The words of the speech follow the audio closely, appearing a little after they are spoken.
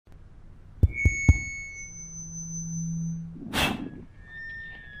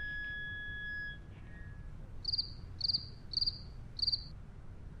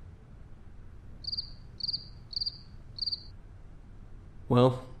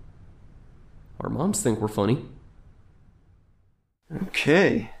Well, our moms think we're funny.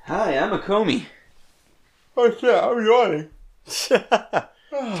 Okay. Hi, I'm a Comey. Oh shit, I'm yawning.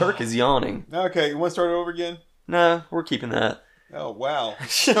 Turk is yawning. Okay, you want to start it over again? Nah, we're keeping that. Oh, wow.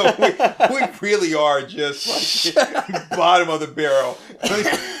 So we really are just like bottom of the barrel.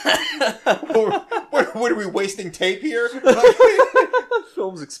 What are we wasting tape here?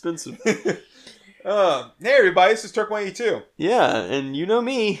 Film's expensive. Hey everybody, this is Turk 182. Yeah, and you know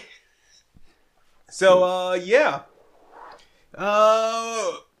me. So, yeah.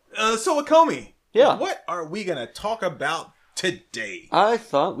 So Akomi. Yeah. What are we going to talk about today? I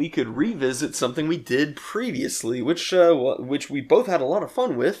thought we could revisit something we did previously, which we both had a lot of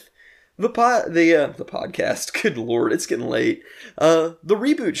fun with. The podcast. Good lord, it's getting late. The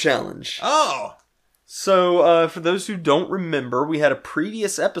reboot challenge. Oh. So, for those who don't remember, we had a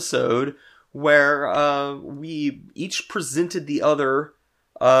previous episode where we each presented the other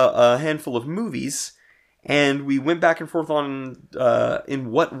a handful of movies, and we went back and forth on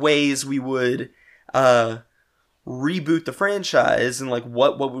in what ways we would reboot the franchise, and like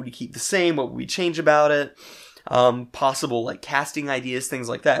what would we keep the same, what would we change about it, possible like casting ideas, things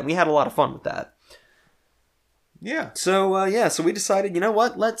like that. And we had a lot of fun with that. Yeah. So so we decided, you know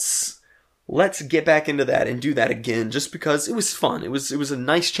what, let's get back into that and do that again, just because it was fun. It was a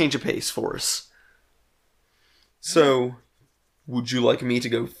nice change of pace for us. So, would you like me to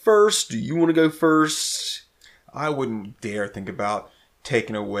go first? Do you want to go first? I wouldn't dare think about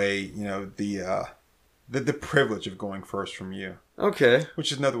taking away, the privilege of going first from you. Okay.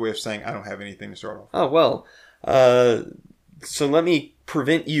 Which is another way of saying I don't have anything to start off. Oh, well. So let me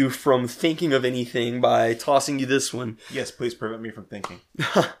prevent you from thinking of anything by tossing you this one. Yes, please prevent me from thinking.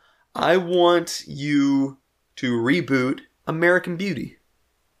 I want you to reboot American Beauty.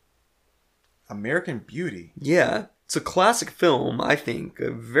 American Beauty? Yeah. It's a classic film, I think.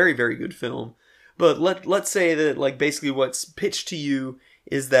 A very, very good film. But let's say that, like, basically what's pitched to you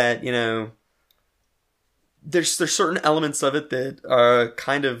is that, there's certain elements of it that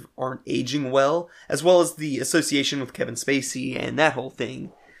kind of aren't aging well as the association with Kevin Spacey and that whole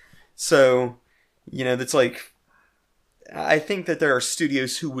thing. So, that's like, I think that there are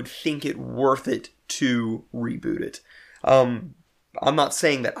studios who would think it worth it to reboot it. I'm not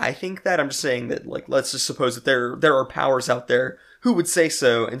saying that I think that, I'm just saying that, like, let's just suppose that there are powers out there who would say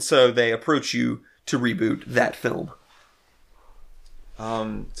so, and so they approach you to reboot that film.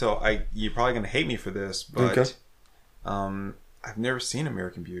 So you're probably going to hate me for this, but okay. I've never seen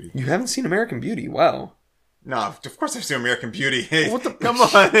American Beauty. You haven't seen American Beauty? Wow. No, of course I've seen American Beauty. Hey, what the? Come on.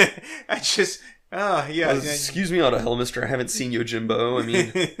 I just, yeah. Excuse me out of hell, mister. I haven't seen Yojimbo. I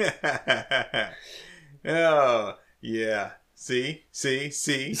mean. Oh, yeah. See?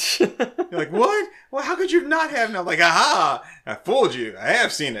 You're like, what? Well, how could you not have? And I'm like, aha! I fooled you. I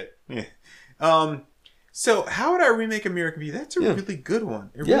have seen it. Yeah. So how would I remake American Beauty? That's a really good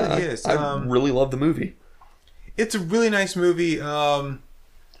one. It really is. I really love the movie. It's a really nice movie. I'd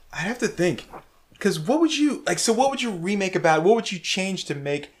have to think. Because what would you remake about it? What would you change to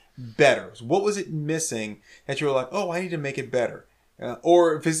make better? What was it missing that you were like, oh, I need to make it better?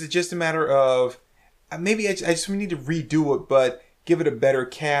 Or if it's just a matter of, maybe I just need to redo it, but give it a better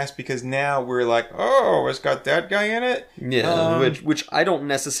cast because now we're like, oh, it's got that guy in it? Yeah, which I don't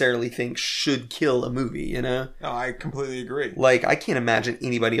necessarily think should kill a movie, No, I completely agree. Like, I can't imagine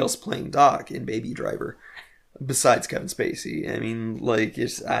anybody else playing Doc in Baby Driver besides Kevin Spacey. I mean, like,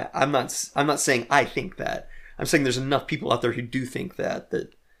 I'm not saying I think that. I'm saying there's enough people out there who do think that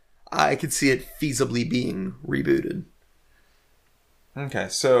I could see it feasibly being rebooted. Okay,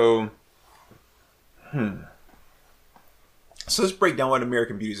 so... So let's break down what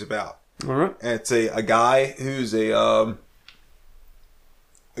American Beauty is about. All right. It's a guy who's a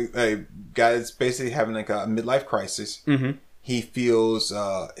guy that's basically having like a midlife crisis. Mm-hmm. He feels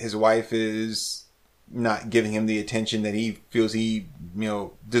his wife is not giving him the attention that he feels he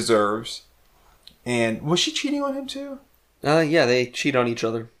deserves. And was she cheating on him too? Yeah, they cheat on each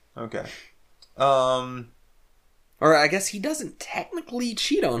other. Okay. Or I guess he doesn't technically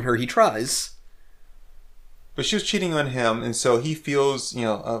cheat on her. He tries. But she was cheating on him, and so he feels,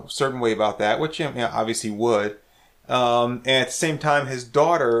 a certain way about that, which obviously would. And at the same time, his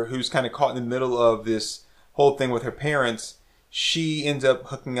daughter, who's kind of caught in the middle of this whole thing with her parents, she ends up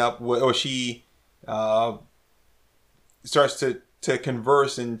hooking up with, or she starts to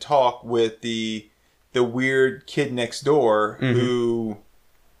converse and talk with the weird kid next door, mm-hmm. who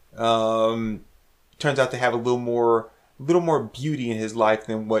turns out to have a little more beauty in his life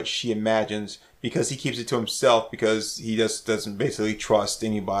than what she imagines, because he keeps it to himself because he just doesn't basically trust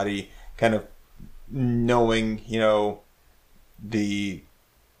anybody kind of knowing, the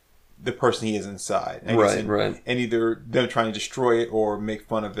person he is inside. And Right, right. And either them trying to destroy it or make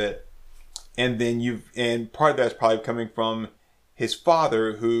fun of it. And then and part of that's probably coming from his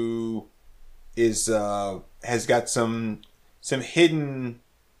father, who is has got some hidden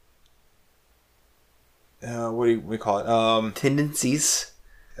what do we call it? Tendencies.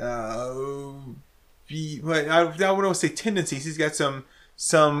 I wouldn't say tendencies. He's got some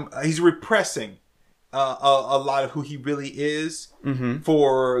he's repressing a lot of who he really is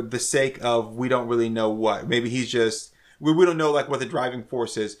for the sake of we don't really know what. Maybe he's just we don't know like what the driving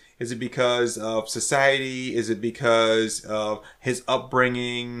force is. Is it because of society? Is it because of his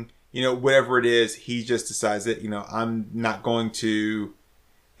upbringing? You know, whatever it is, he just decides that, you know, I'm not going to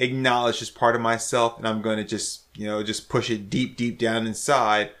acknowledge this part of myself, and I'm going to just push it deep, deep down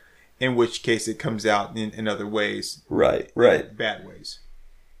inside, in which case it comes out in other ways. Right. Bad ways.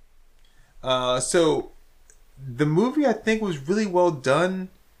 So the movie, I think, was really well done,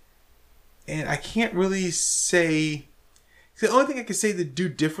 and I can't really say... The only thing I could say to do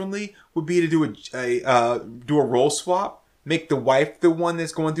differently would be to do a role swap. Make the wife the one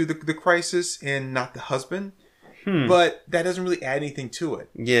that's going through the crisis and not the husband. But that doesn't really add anything to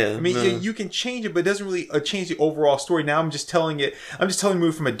it. Yeah. I mean, you can change it, but it doesn't really change the overall story. Now I'm just telling the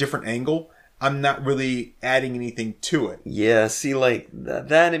movie from a different angle. I'm not really adding anything to it. Yeah, see, like,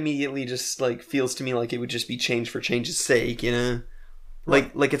 that immediately just, like, feels to me like it would just be change for change's sake, you know?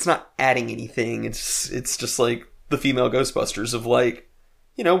 Like, it's not adding anything. It's just, like, the female Ghostbusters of, like,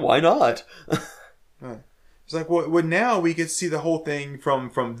 you know, why not? Right. It's like, well, now we get to see the whole thing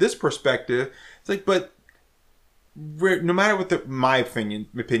from this perspective. It's like, but no matter what my opinion,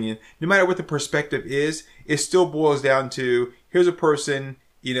 no matter what the perspective is, it still boils down to, here's a person,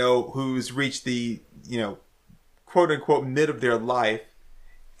 you know, who's reached the, you know, quote unquote mid of their life,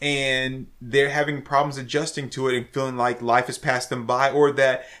 and they're having problems adjusting to it and feeling like life has passed them by, or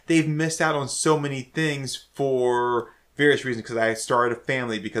that they've missed out on so many things for various reasons. Because I started a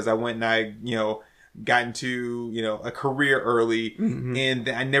family, because I went and I, you know, got into, you know, a career early, and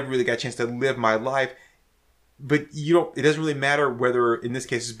I never really got a chance to live my life. But it doesn't really matter whether, in this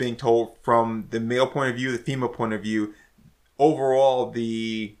case, it's being told from the male point of view, the female point of view. Overall,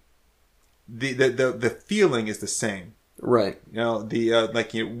 the feeling is the same. Right. You know,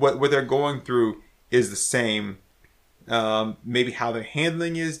 what they're going through is the same. Maybe how they're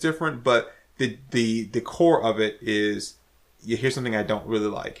handling it is different, but the core of it is, here's something I don't really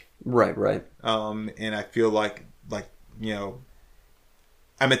like. Right. And I feel like, you know,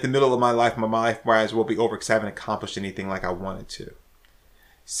 I'm at the middle of my life might as well be over because I haven't accomplished anything like I wanted to.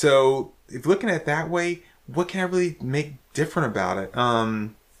 So, if looking at it that way, what can I really make different about it?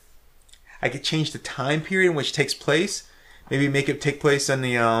 I could change the time period in which it takes place. Maybe make it take place in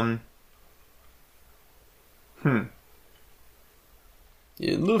the, In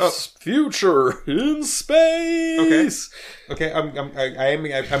the future, in space. Okay. I'm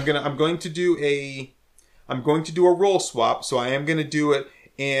going to do a role swap. So I am going to do it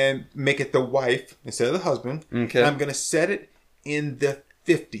and make it the wife instead of the husband. Okay. And I'm going to set it in the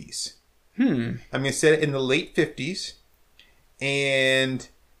 50s. I'm going to set it in the late 50s, and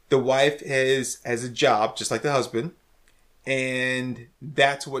the wife has a job just like the husband, and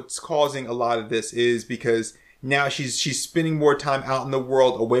that's what's causing a lot of this, is because now she's spending more time out in the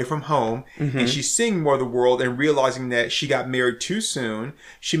world away from home, and she's seeing more of the world and realizing that she got married too soon.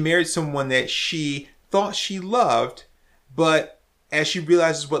 She married someone that she thought she loved, but as she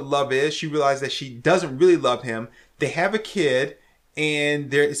realizes what love is, she realizes that she doesn't really love him. They have a kid,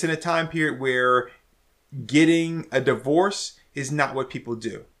 and it's in a time period where getting a divorce is not what people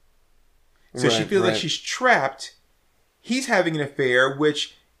do. So she feels like she's trapped. He's having an affair,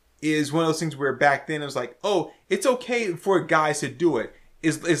 which is one of those things where back then it was like, oh, it's okay for guys to do it.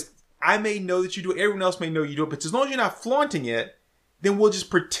 I may know that you do it, everyone else may know you do it, but as long as you're not flaunting it, then we'll just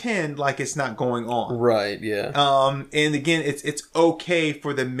pretend like it's not going on. Right, yeah. And again, it's okay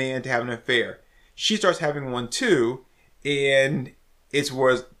for the man to have an affair. She starts having one too, and it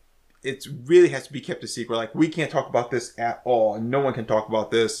really has to be kept a secret. Like, we can't talk about this at all, and no one can talk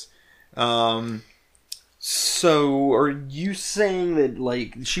about this. So, are you saying that,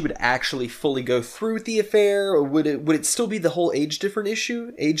 like, she would actually fully go through with the affair, or would it still be the whole age difference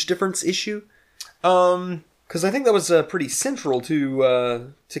issue? Because I think that was pretty central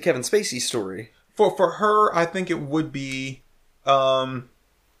to Kevin Spacey's story. For her, I think it would be, I'm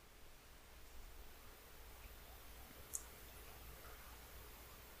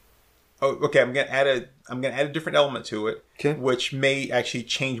gonna add a different element to it, okay, which may actually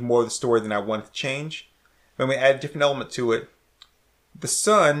change more of the story than I wanted to change. But I'm gonna add a different element to it. The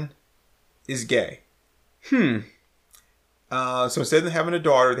son is gay. So instead of having a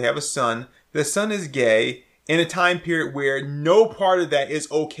daughter, they have a son. The son is gay in a time period where no part of that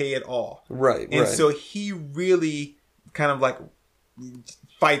is okay at all. Right. And so he really kind of like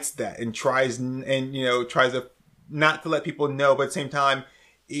fights that and tries to not to let people know, but at the same time,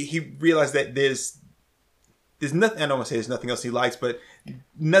 he realized that there's nothing. I don't want to say there's nothing else he likes, but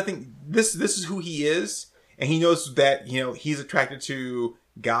nothing. This is who he is, and he knows that he's attracted to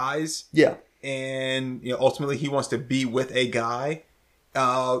guys. Yeah, and ultimately he wants to be with a guy.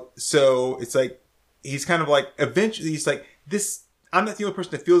 So it's like he's kind of like eventually he's like this. I'm not the only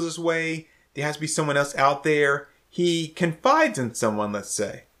person that feels this way. There has to be someone else out there. He confides in someone, let's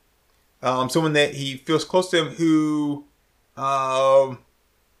say, someone that he feels close to him who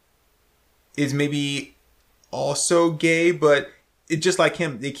is maybe also gay, but it's just like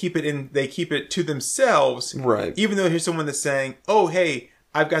him. They keep it to themselves, right? Even though here's someone that's saying, "Oh, hey,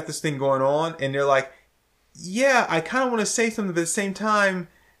 I've got this thing going on," and they're like, "Yeah, I kind of want to say something, but at the same time,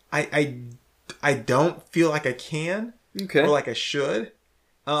 I don't feel like I can, okay, or like I should."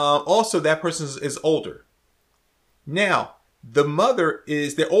 Also, that person is older. Now, the mother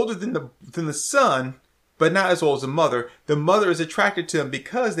they're older than the son, but not as old as the mother. The mother is attracted to him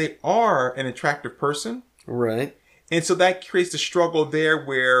because they are an attractive person. Right. And so that creates a struggle there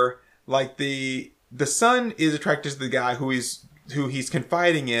where like the son is attracted to the guy who he's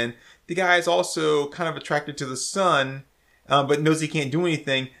confiding in. The guy is also kind of attracted to the son, but knows he can't do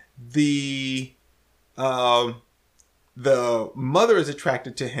anything. The mother is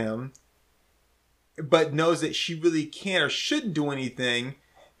attracted to him, but knows that she really can't or shouldn't do anything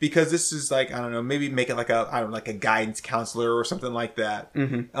because this is like, I don't know, maybe make it like a guidance counselor or something like that.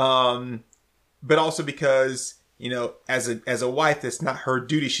 Mm-hmm. But also because, as a wife, that's not her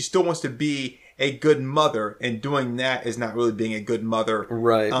duty. She still wants to be a good mother, and doing that is not really being a good mother.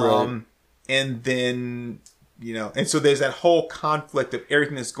 Right, right. And then, and so there's that whole conflict of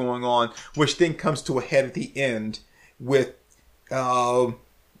everything that's going on, which then comes to a head at the end with, in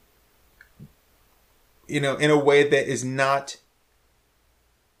a way that is not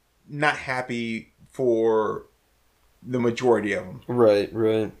happy for the majority of them. Right,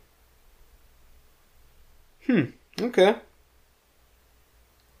 right. Okay.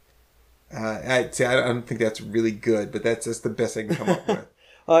 I don't think that's really good, but that's the best I can come up with.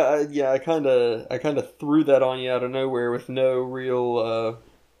 I kind of threw that on you out of nowhere with no real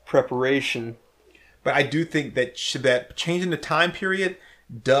preparation. But I do think that that changing the time period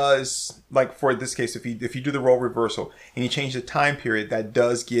does, like for this case, if you do the role reversal and you change the time period, that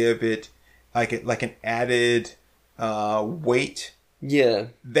does give it like an added weight. Yeah.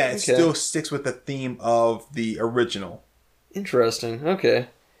 That still sticks with the theme of the original. Interesting. Okay.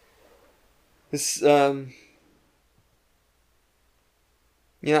 This I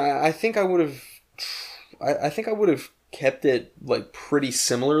think I would have kept it like pretty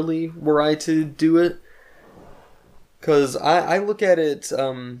similarly were I to do it. Cause I look at it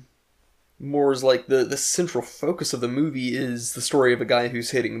more as like the central focus of the movie is the story of a guy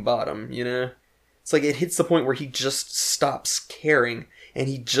who's hitting bottom, It's like it hits the point where he just stops caring and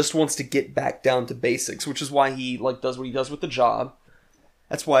he just wants to get back down to basics, which is why he like does what he does with the job.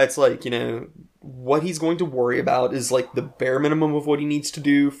 That's why it's like, what he's going to worry about is like the bare minimum of what he needs to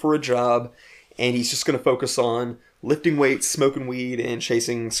do for a job, and he's just going to focus on lifting weights, smoking weed, and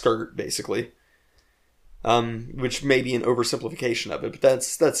chasing skirt, basically. Which may be an oversimplification of it, but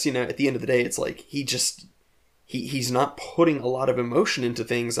that's at the end of the day, it's like he's not putting a lot of emotion into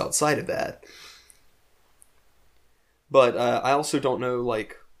things outside of that. But I also don't know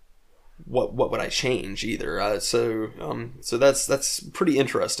like what would I change either. So that's pretty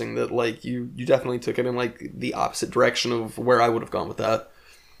interesting that like you definitely took it in like the opposite direction of where I would have gone with that.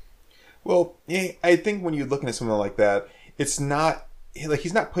 Well, yeah, I think when you're looking at something like that, it's not like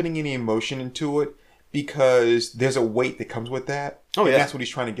he's not putting any emotion into it because there's a weight that comes with that. Oh yeah, that's what he's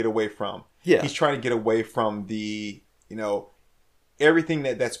trying to get away from. Yeah, he's trying to get away from the everything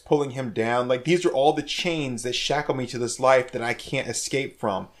that's pulling him down. Like these are all the chains that shackle me to this life that I can't escape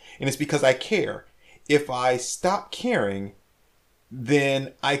from. And it's because I care. If I stop caring,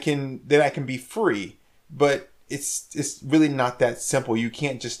 then I can be free. But it's really not that simple. You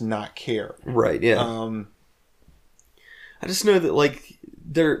can't just not care. Right, yeah. I just know that like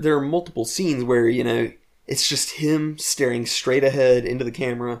there are multiple scenes where, it's just him staring straight ahead into the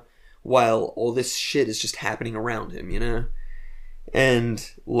camera while all this shit is just happening around him,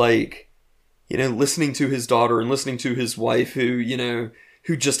 And like, listening to his daughter and listening to his wife who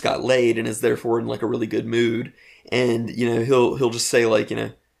just got laid and is therefore in like a really good mood, and he'll just say like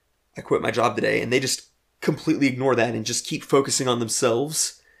I quit my job today, and they just completely ignore that and just keep focusing on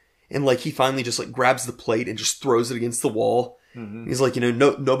themselves and like he finally just like grabs the plate and just throws it against the wall. Mm-hmm. He's like,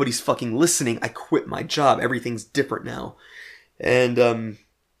 nobody's fucking listening. I quit my job. Everything's different now. And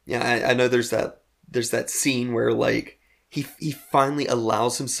yeah, I know there's that scene where like he finally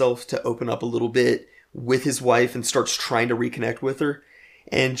allows himself to open up a little bit with his wife and starts trying to reconnect with her.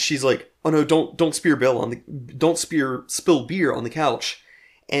 And she's like, "Oh no, don't spill beer on the couch."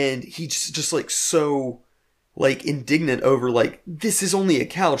 And he's just like so like indignant over like, this is only a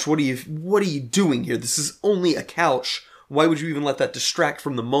couch. What are you doing here? This is only a couch. Why would you even let that distract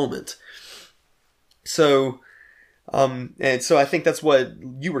from the moment? So, and so I think that's what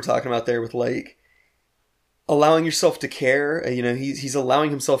you were talking about there with like allowing yourself to care. He's allowing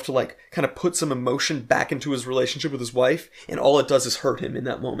himself to like kind of put some emotion back into his relationship with his wife, and all it does is hurt him in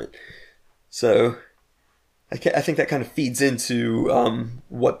that moment. So I think that kind of feeds into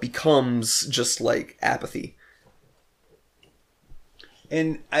what becomes just like apathy.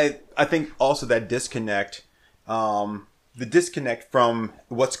 And I think also that disconnect, the disconnect from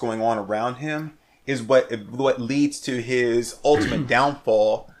what's going on around him is what leads to his ultimate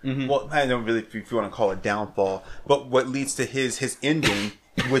downfall. Mm-hmm. Well, I don't really, if you want to call it downfall, but what leads to his ending,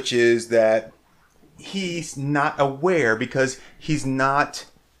 which is that he's not aware because he's not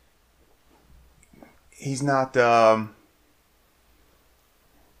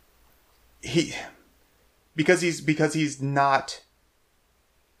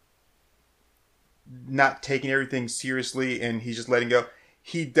taking everything seriously, and he's just letting go.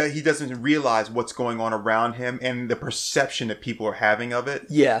 He doesn't realize what's going on around him and the perception that people are having of it.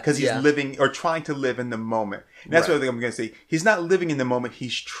 Yeah, because he's living or trying to live in the moment. And that's what I think I'm going to say. He's not living in the moment.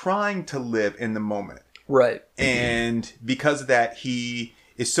 He's trying to live in the moment. Right. And because of that, he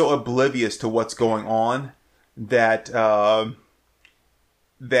is so oblivious to what's going on that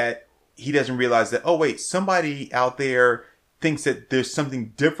that he doesn't realize that, oh wait, somebody out there thinks that there's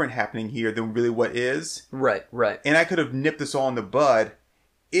something different happening here than really what is. Right. And I could have nipped this all in the bud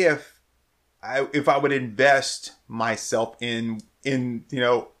if I would invest myself in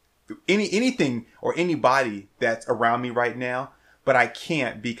anything or anybody that's around me right now, but I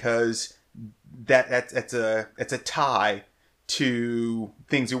can't because that's a tie to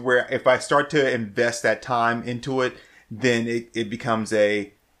things where if I start to invest that time into it, then it becomes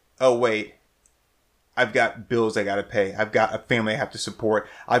oh wait, I've got bills I gotta pay. I've got a family I have to support.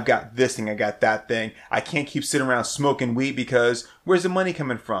 I've got this thing. I got that thing. I can't keep sitting around smoking weed because where's the money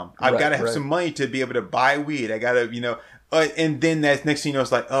coming from? I've got to have some money to be able to buy weed. I gotta, and then that next thing it's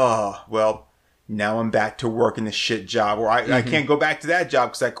like, oh, well, now I'm back to working this shit job, or I can't go back to that job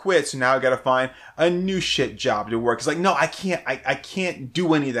because I quit. So now I got to find a new shit job to work. It's like, no, I can't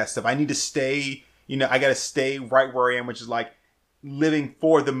do any of that stuff. I need to stay, I got to stay right where I am, which is like, living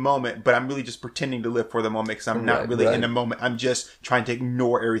for the moment, but I'm really just pretending to live for the moment because I'm not really in the moment. I'm just trying to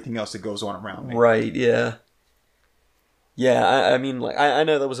ignore everything else that goes on around me. Right, yeah. Yeah, I mean, like, I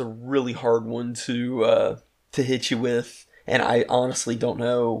know that was a really hard one to hit you with, and I honestly don't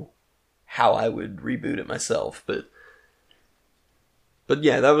know how I would reboot it myself, but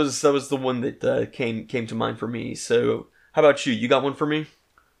yeah, that was the one that came to mind for me. So, how about you? You got one for me?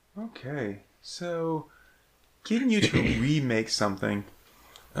 Okay, so getting you to remake something.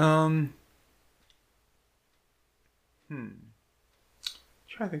 Trying to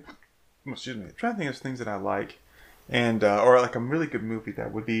think. Excuse me. Trying to think of things that I like, and or like a really good movie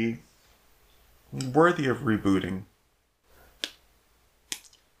that would be worthy of rebooting.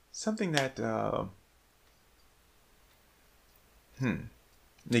 Something that.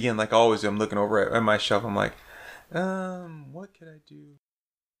 Again, like always, I'm looking over at my shelf. I'm like, what could I do?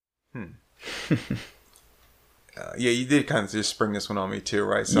 Yeah, you did kind of just spring this one on me too,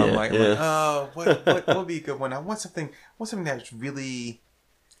 right? So I'm like, what would be a good one? I want something that's really,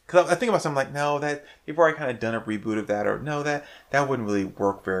 because I think about something like, no, that they've already kind of done a reboot of that, or no, that wouldn't really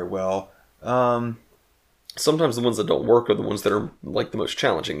work very well. Sometimes the ones that don't work are the ones that are like the most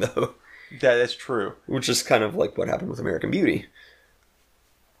challenging, though. That's true. Which is kind of like what happened with American Beauty.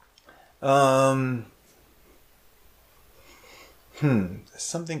 Something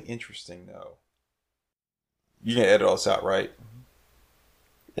interesting though. You can edit all this out, right?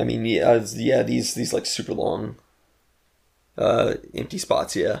 I mean, yeah, these like super long, empty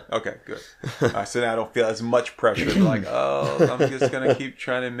spots, yeah. Okay, good. So now I don't feel as much pressure. Like, oh, I'm just gonna keep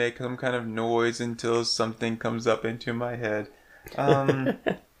trying to make some kind of noise until something comes up into my head. Yeah,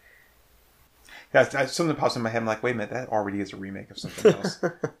 something pops in my head. I'm like, wait a minute, that already is a remake of something else.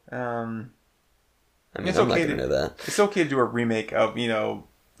 I mean, it's I'm okay not gonna know that. It's okay to do a remake of,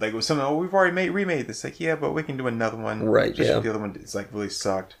 like with something. Oh, we've already remade this. Like, yeah, but we can do another one. Right. Just yeah. The other one is like really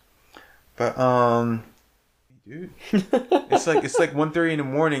sucked. But dude. It's like 1:30 in the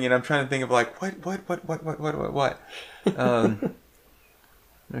morning, and I'm trying to think of like what.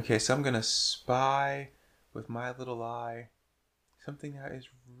 Okay, so I'm gonna spy with my little eye. Something that is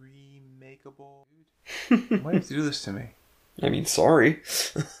remakeable. Why do you have to do this to me? I mean, sorry.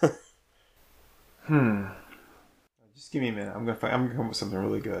 Just give me a minute. I'm gonna come up with something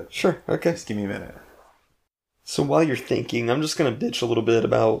really good. Sure, okay. Just give me a minute. So while you're thinking, I'm just gonna bitch a little bit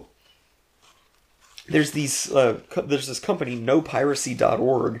about... There's this company,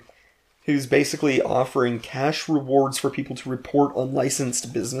 NoPiracy.org, who's basically offering cash rewards for people to report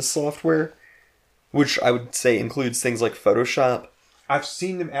unlicensed business software, which I would say includes things like Photoshop. I've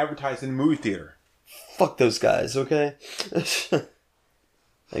seen them advertised in the movie theater. Fuck those guys, okay?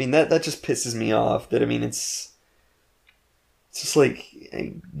 I mean, that just pisses me off. That, I mean, it's just like,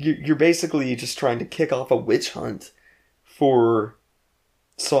 you're basically just trying to kick off a witch hunt for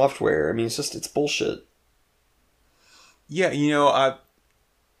software. I mean, it's bullshit. Yeah,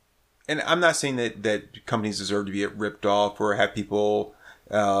 and I'm not saying that companies deserve to be ripped off or have people,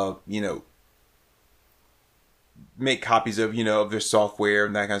 make copies of, of their software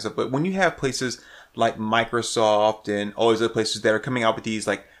and that kind of stuff. But when you have places like Microsoft and all these other places that are coming out with these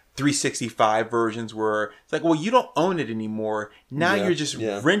like 365 versions where it's like, well, you don't own it anymore. Now you're just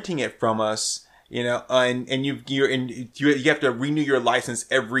renting it from us, and you have to renew your license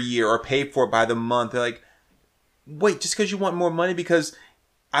every year or pay for it by the month. They're like, wait, just because you want more money, because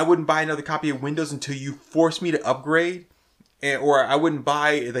I wouldn't buy another copy of Windows until you force me to upgrade. Or I wouldn't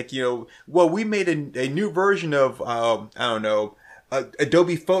buy, well, we made a new version of,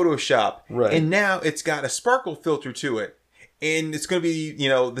 Adobe Photoshop. Right. And now it's got a sparkle filter to it. And it's going to be,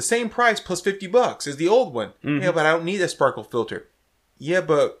 the same price plus $50 as the old one. Mm-hmm. Yeah, but I don't need a sparkle filter. Yeah,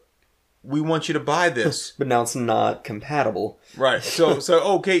 but we want you to buy this. But now it's not compatible. Right. So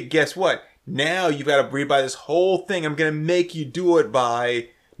okay, guess what? Now you've got to rebuy this whole thing. I'm going to make you do it by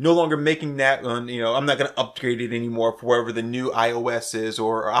no longer making that on, I'm not going to upgrade it anymore for whatever the new iOS is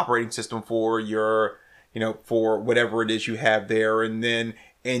or operating system for your, for whatever it is you have there. And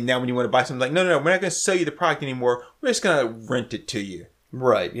now when you want to buy something, like, no, we're not going to sell you the product anymore. We're just going to rent it to you.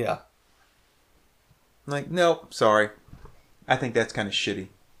 Right, yeah. I'm like, no, sorry. I think that's kind of shitty.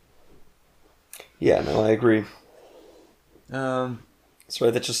 Yeah, no, I agree.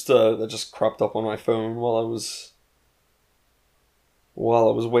 Sorry, that just cropped up on my phone while I was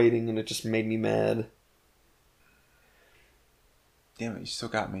waiting, and it just made me mad. Damn it, you still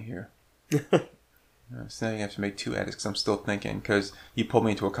got me here. So now you have to make 2 edits because I'm still thinking, because you pulled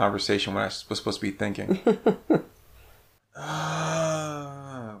me into a conversation when I was supposed to be thinking.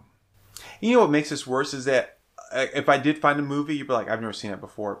 You know what makes this worse is that if I did find a movie, you'd be like, I've never seen it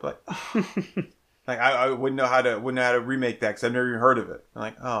before, but like I wouldn't know how to remake that because I've never even heard of it. I'm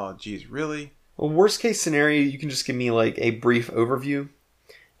like, oh geez, really? Well, worst case scenario, you can just give me like a brief overview,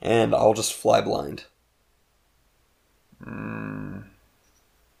 and I'll just fly blind.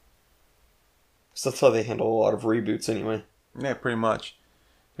 So that's how they handle a lot of reboots anyway. Yeah, pretty much.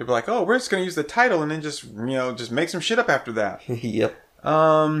 They'd be like, oh, we're just going to use the title and then just make some shit up after that. Yep.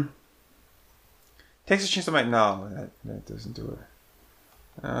 Texas Chainsaw Massacre, no, that doesn't do it.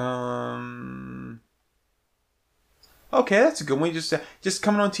 Okay, that's a good one. Just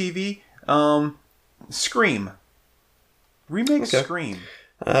coming on TV. Scream. Remake Scream.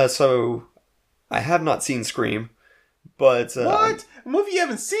 So, I have not seen Scream, but... What? A movie you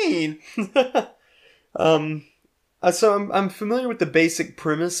haven't seen? So I'm familiar with the basic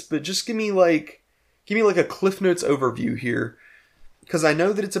premise, but just give me like a Cliff Notes overview here. Because I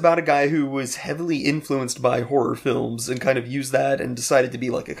know that it's about a guy who was heavily influenced by horror films and kind of used that and decided to be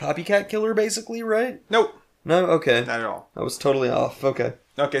like a copycat killer, basically, right? Nope. No? Okay. Not at all. I was totally off. Okay.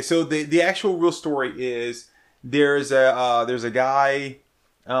 Okay, so the actual real story is there's a guy,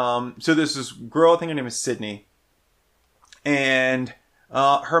 so there's this girl, I think her name is Sydney, and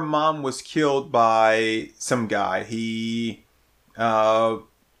her mom was killed by some guy. I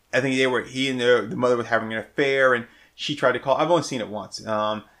think he and the mother were having an affair, and she tried to call. I've only seen it once. It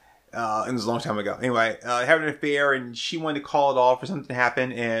was a long time ago. Anyway, having an affair, and she wanted to call it off or something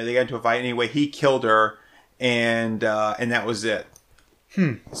happened, and they got into a fight. Anyway, he killed her, and that was it.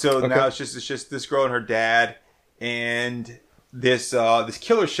 So now it's just this girl and her dad, and this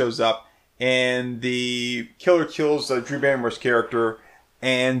killer shows up, and the killer kills Drew Barrymore's character,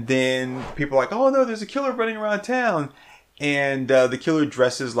 and then people are like, oh no, there's a killer running around town, and the killer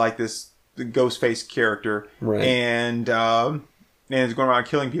dresses like the Ghostface character, right, and is going around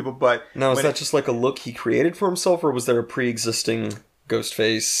killing people. But now, is that just like a look he created for himself, or was there a pre-existing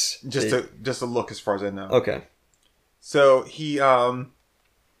Ghostface? Just a look, as far as I know. Okay. So he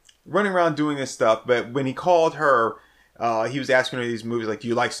running around doing this stuff. But when he called her, he was asking her these movies, like, do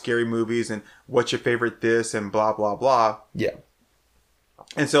you like scary movies? And what's your favorite this? And blah, blah, blah. Yeah.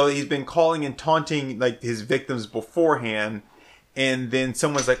 And so he's been calling and taunting, like, his victims beforehand. And then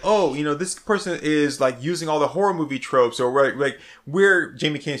someone's like, oh, you know, this person is, like, using all the horror movie tropes. Or, we're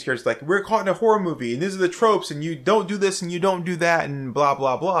Jamie Kane's character's like, we're caught in a horror movie. And these are the tropes. And you don't do this and you don't do that. And blah,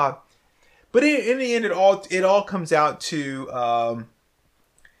 blah, blah. But in the end, it all comes out to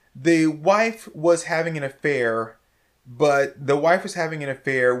the wife was having an affair. But the wife was having an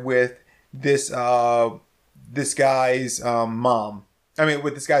affair with this guy's mom. I mean,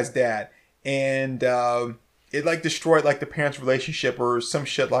 with this guy's dad. And it, like, destroyed, like, the parents' relationship or some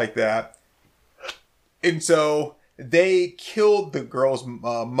shit like that. And so they killed the girl's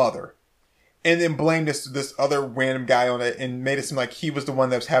mother. And then blamed this other random guy on it and made it seem like he was the one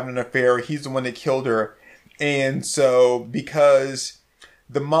that was having an affair. He's the one that killed her. And so because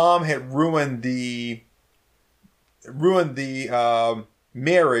the mom had ruined the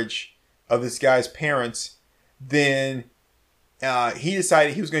marriage of this guy's parents, then he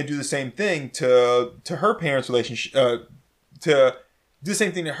decided he was going to do the same thing to her parents' relationship, to do the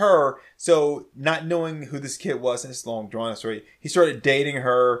same thing to her. So not knowing who this kid was, and it's long drawn out story, he started dating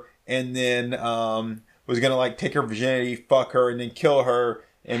her, and then was going to, like, take her virginity, fuck her, and then kill her,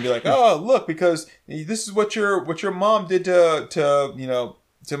 and be like, oh, look, because this is what your mom did to you know,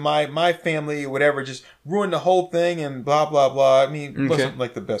 to my family, whatever, just ruined the whole thing and blah, blah, blah. I mean, it wasn't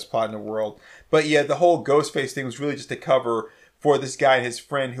like the best plot in the world. But yeah, the whole Ghostface thing was really just a cover for this guy and his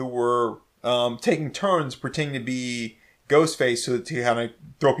friend who were taking turns pretending to be Ghostface so to kind of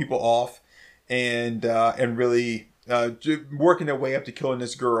throw people off and really working their way up to killing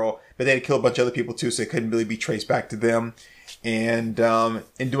this girl. But they had to kill a bunch of other people too, so it couldn't really be traced back to them. And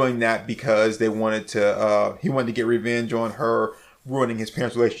in doing that because they wanted to, he wanted to get revenge on her ruining his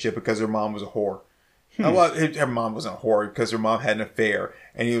parents' relationship because her mom was a whore. Well, her mom wasn't a whore because her mom had an affair.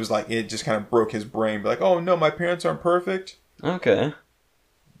 And he was like, it just kind of broke his brain. Like, oh no, my parents aren't perfect. Okay. And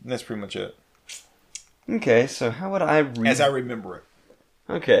that's pretty much it. Okay, so how would I read... As I remember it.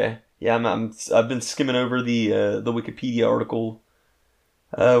 Okay. Yeah, I've been skimming over the Wikipedia article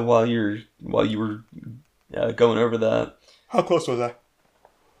while you were going over that. How close was I?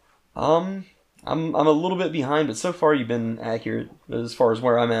 I'm a little bit behind, but so far you've been accurate as far as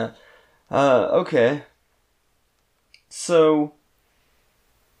where I'm at. Okay. So...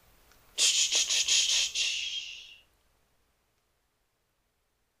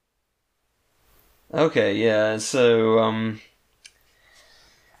 Okay, yeah, so,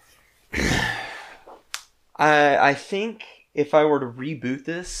 I think if I were to reboot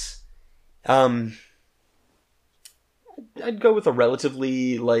this, I'd go with a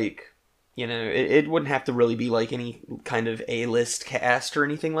relatively, like, you know, it wouldn't have to really be, like, any kind of A-list cast or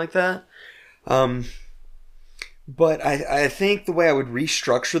anything like that. But I think the way I would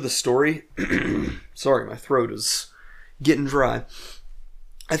restructure the story... Sorry, my throat is getting dry.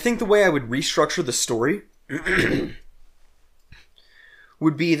 I think the way I would restructure the story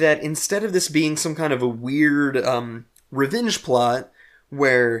would be that instead of this being some kind of a weird revenge plot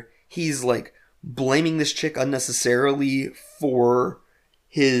where he's, like, blaming this chick unnecessarily for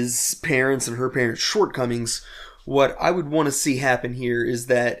his parents and her parents' shortcomings, what I would want to see happen here is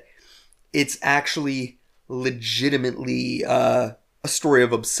that it's actually legitimately a story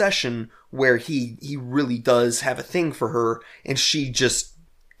of obsession where he really does have a thing for her and she just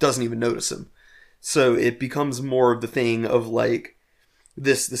doesn't even notice him. So it becomes more of the thing of, like,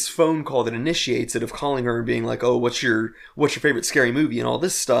 this phone call that initiates it, of calling her and being like, oh, what's your favorite scary movie and all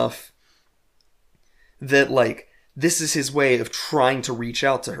this stuff, that, like, this is his way of trying to reach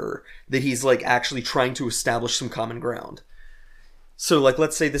out to her, that he's, like, actually trying to establish some common ground. So, like,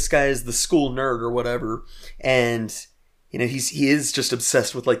 let's say this guy is the school nerd or whatever, and, you know, he is just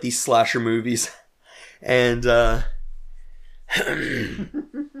obsessed with, like, these slasher movies, and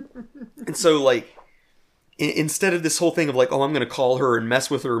and so, like, instead of this whole thing of, like, oh, I'm going to call her and mess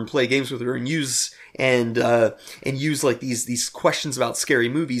with her and play games with her and use like these questions about scary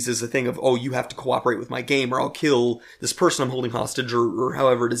movies as a thing of, oh, you have to cooperate with my game or I'll kill this person I'm holding hostage, or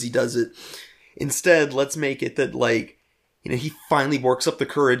however it is he does it. Instead, let's make it that, like, you know, he finally works up the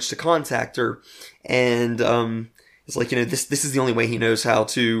courage to contact her, and it's like, you know, this is the only way he knows how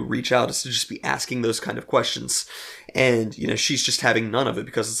to reach out, is to just be asking those kind of questions. And, you know, she's just having none of it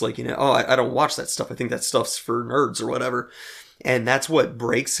because it's like, you know, oh, I don't watch that stuff. I think that stuff's for nerds or whatever. And that's what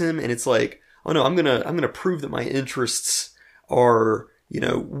breaks him. And it's like, oh no, I'm gonna prove that my interests are, you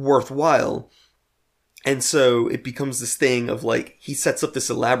know, worthwhile. And so it becomes this thing of, like, he sets up this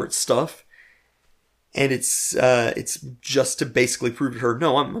elaborate stuff. And it's just to basically prove to her,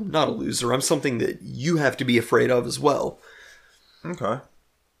 no, I'm not a loser. I'm something that you have to be afraid of as well. Okay.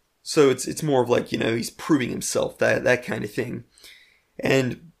 So it's more of like, you know, he's proving himself, that kind of thing.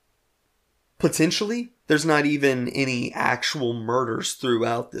 And potentially, there's not even any actual murders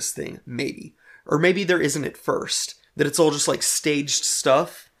throughout this thing, maybe. Or maybe there isn't at first. That it's all just like staged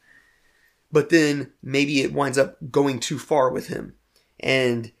stuff. But then maybe it winds up going too far with him.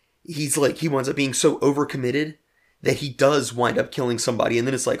 And he winds up being so overcommitted that he does wind up killing somebody. And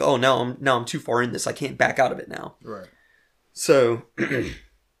then it's like, oh, now I'm too far in this. I can't back out of it now. Right. So,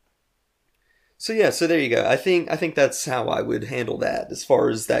 so there you go. I think that's how I would handle that as far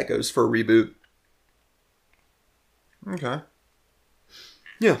as that goes for a reboot. Okay.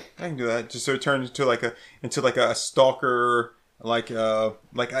 Yeah, I can do that. Just so it turns into like a stalker, like a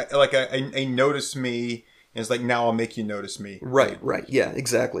notice me. And it's like, now I'll make you notice me. Right. Yeah,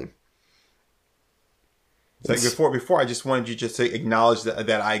 exactly. It's like before I just wanted you just to acknowledge that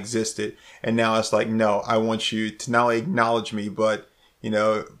I existed, and now it's like, no, I want you to not only acknowledge me, but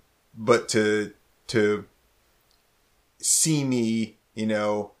but to see me,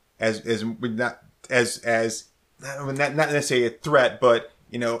 as not necessarily a threat, but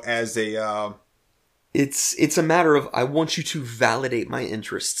as a. It's a matter of, I want you to validate my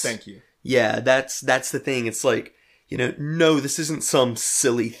interests. Thank you. Yeah, that's the thing. It's like, no, this isn't some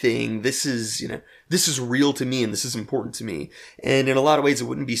silly thing. This is, this is real to me and this is important to me. And in a lot of ways, it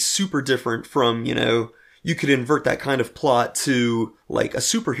wouldn't be super different from, you could invert that kind of plot to like a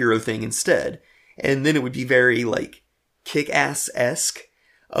superhero thing instead. And then it would be very like Kick-Ass-esque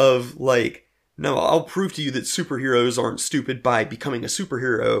of like, no, I'll prove to you that superheroes aren't stupid by becoming a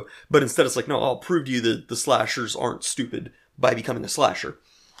superhero. But instead it's like, no, I'll prove to you that the slashers aren't stupid by becoming a slasher.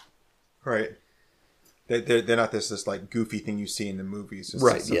 Right. They're not this like goofy thing you see in the movies. It's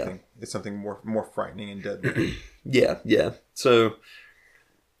right. Yeah. It's something more frightening and deadly. Yeah. So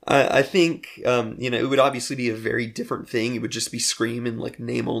I think it would obviously be a very different thing. It would just be Scream in like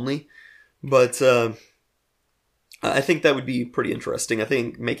name only, but I think that would be pretty interesting. I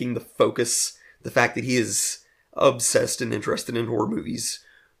think making the focus the fact that he is obsessed and interested in horror movies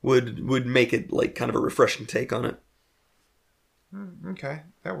would make it like kind of a refreshing take on it. Okay,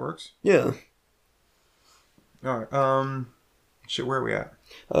 that works. Yeah. All right. Where are we at?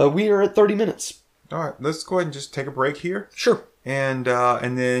 We are at 30 minutes. All right, let's go ahead and just take a break here. Sure. And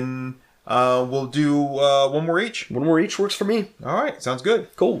then we'll do one more each. One more each works for me. All right, sounds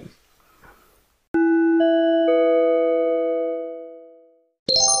good. Cool.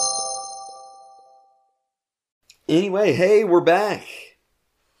 Anyway, hey, we're back.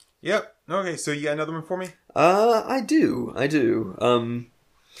 Yep. Okay, so you got another one for me? I do.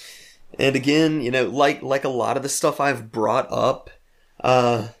 And again, like a lot of the stuff I've brought up,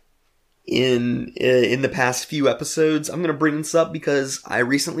 in the past few episodes, I'm gonna bring this up because I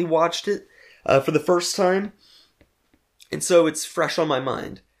recently watched it, for the first time. And so it's fresh on my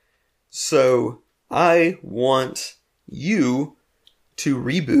mind. So I want you to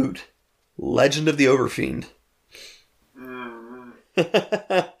reboot Legend of the Overfiend.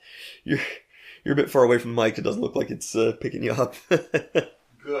 You're a bit far away from the mic. It doesn't look like it's picking you up. Good.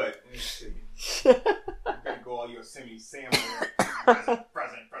 You're gonna go all Yosemite Sam. Present.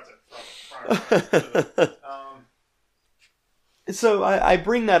 So I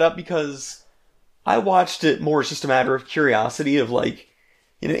bring that up because I watched it more as just a matter of curiosity of like,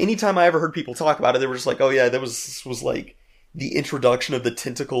 anytime I ever heard people talk about it, they were just like, oh yeah, this was like the introduction of the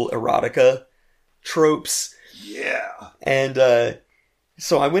tentacle erotica tropes. Yeah. And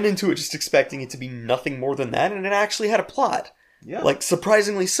so I went into it just expecting it to be nothing more than that, and it actually had a plot. Yeah. Like,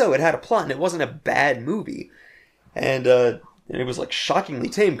 surprisingly so, it had a plot, and it wasn't a bad movie. And it was, like, shockingly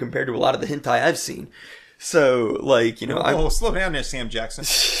tame compared to a lot of the hentai I've seen. So, like, slow down there, Sam Jackson.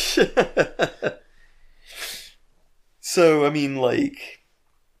 So, I mean, like...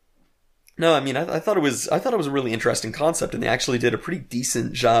 No, I mean, I thought it was a really interesting concept, and they actually did a pretty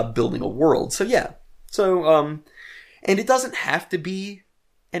decent job building a world. So, yeah. So, and it doesn't have to be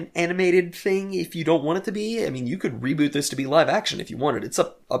an animated thing if you don't want it to be. I mean, you could reboot this to be live action if you wanted. It's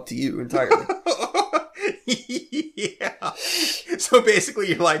up to you entirely. Yeah. So basically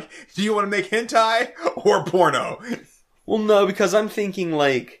you're like, do you want to make hentai or porno? Well, no, because I'm thinking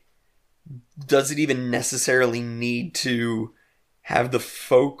like, does it even necessarily need to have the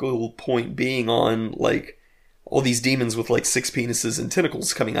focal point being on like all these demons with like 6 penises and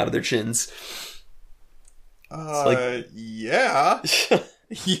tentacles coming out of their chins? Yeah.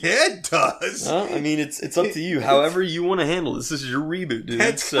 Yeah, it does. I mean, it's up to you. However you want to handle this. This is your reboot, dude.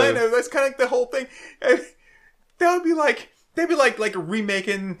 That's kind of like the whole thing. That would be like They'd be like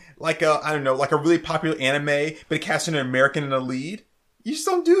remaking like a, I don't know, like a really popular anime, but casting an American in the lead. You just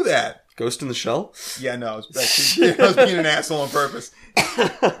don't do that. Ghost in the Shell? Yeah, no, I was being an asshole on purpose.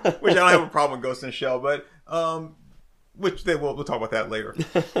 Which I don't have a problem with Ghost in the Shell, but which we'll talk about that later.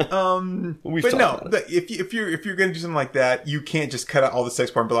 But no, if you're gonna do something like that, you can't just cut out all the sex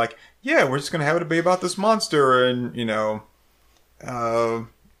part and be like, yeah, we're just gonna have it be about this monster, and you know,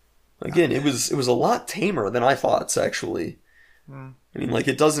 again, it was a lot tamer than I thought. Actually, I mean, like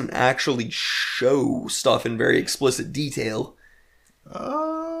it doesn't actually show stuff in very explicit detail.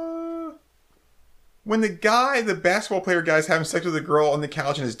 When the basketball player guy is having sex with a girl on the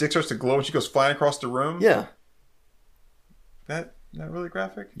couch and his dick starts to glow and she goes flying across the room. Yeah. That really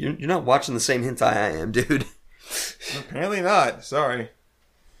graphic? You're not watching the same hentai I am, dude. Apparently not. Sorry.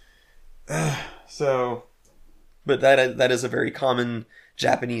 So. But that is a very common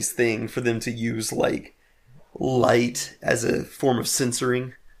Japanese thing for them to use, like, light as a form of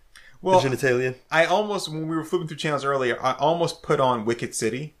censoring the genitalia. I almost, when we were flipping through channels earlier, I almost put on Wicked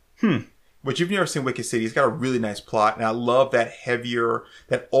City. Which, you've never seen Wicked City. It's got a really nice plot, and I love that heavier,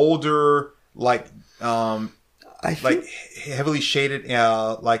 that older, like heavily shaded,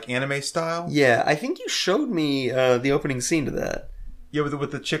 like anime style. Yeah, I think you showed me the opening scene to that. Yeah,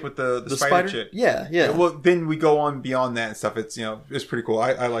 with the chick with the spider chick. Yeah. Well, then we go on beyond that and stuff. It's it's pretty cool.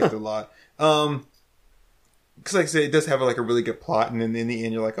 I liked it a lot. Because like I said, it does have like a really good plot, and then in the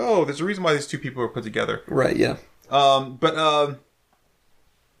end, you're like, oh, there's a reason why these two people are put together. Right. Yeah.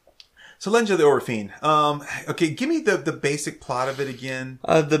 So Legend of the Overfiend. Okay, give me the basic plot of it again.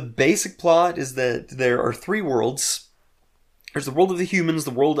 The basic plot is that there are three worlds. There's the world of the humans,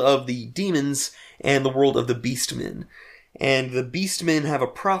 the world of the demons, and the world of the beastmen. And the beastmen have a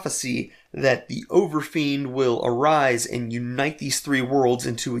prophecy that the Overfiend will arise and unite these three worlds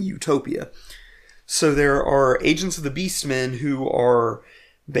into a utopia. So there are agents of the beastmen who are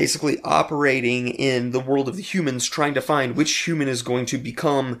basically operating in the world of the humans, trying to find which human is going to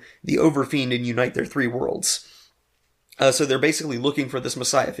become the Overfiend and unite their three worlds. So they're basically looking for this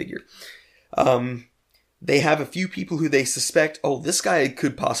messiah figure. They have a few people who they suspect, oh, this guy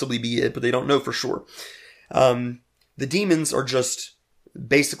could possibly be it, but they don't know for sure. The demons are just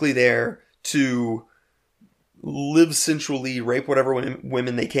basically there to live sensually, rape whatever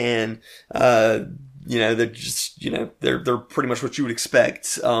women they can. They're just, they're pretty much what you would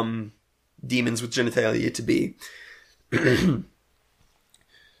expect demons with genitalia to be.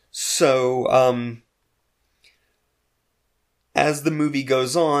 So, as the movie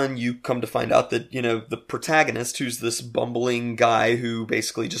goes on, you come to find out that, the protagonist, who's this bumbling guy who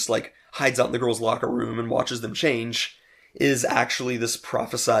basically just, like, hides out in the girls' locker room and watches them change, is actually this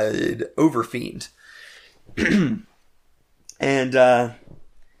prophesied Overfiend. And,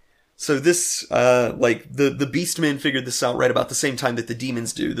 so this, the Beastmen figured this out right about the same time that the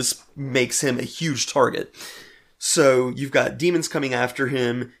demons do. This makes him a huge target. So you've got demons coming after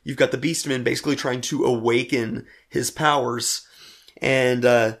him. You've got the Beastmen basically trying to awaken his powers. And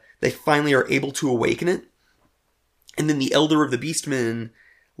they finally are able to awaken it. And then the elder of the Beastmen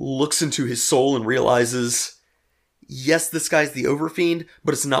looks into his soul and realizes, yes, this guy's the Overfiend,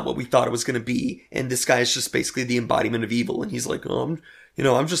 but it's not what we thought it was going to be. And this guy is just basically the embodiment of evil. And he's like, I'm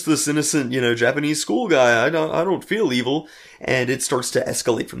just this innocent, Japanese school guy. I don't feel evil. And it starts to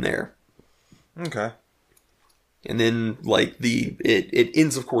escalate from there. Okay. And then, it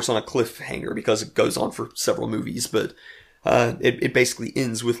ends, of course, on a cliffhanger because it goes on for several movies. But it basically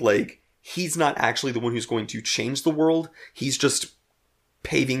ends with, he's not actually the one who's going to change the world. He's just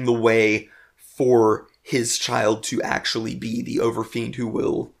paving the way for his child to actually be the Overfiend who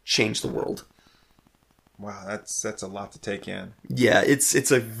will change the world. Wow, that's a lot to take in. Yeah,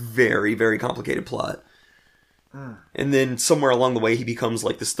 it's a very, very complicated plot. And then somewhere along the way, he becomes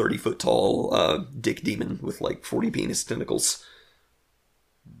this 30-foot tall dick demon with 40 penis tentacles.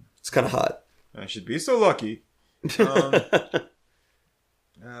 It's kind of hot. I should be so lucky. I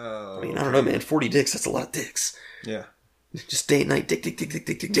mean, I don't know, man. 40 dicks, that's a lot of dicks. Yeah. Just day and night, dick.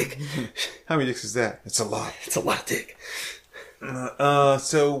 How many dicks is that? It's a lot. It's a lot of dick.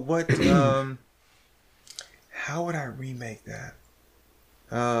 So what, how would I remake that?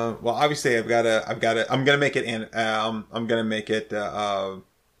 Well, obviously I'm gonna make it anime. I'm gonna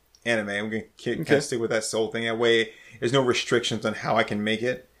kind of stick with that soul thing. That way, there's no restrictions on how I can make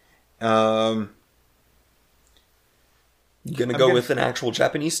it. You gonna go with an actual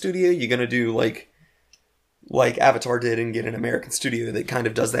Japanese studio? You gonna do like Avatar did and get an American studio that kind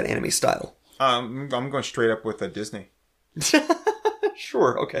of does that anime style? I'm going straight up with Disney.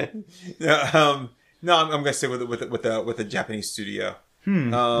 Sure. Okay. No, I'm gonna stay with a Japanese studio.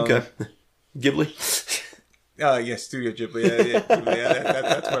 Okay. Ghibli. Yes, Studio Ghibli.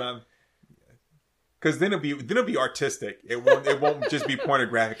 That's what I'm. Because then it'll be artistic. It won't just be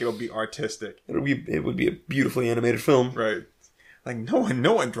pornographic. It'll be artistic. It would be a beautifully animated film. Right. Like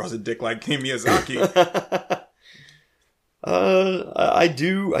no one draws a dick like Miyazaki. I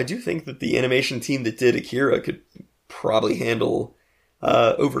do think that the animation team that did Akira could probably handle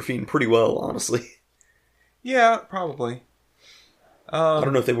Overfiend pretty well, honestly. Yeah, probably. I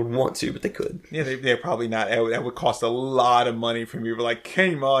don't know if they would want to, but they could. Yeah, they're probably not. That would cost a lot of money for me. But like,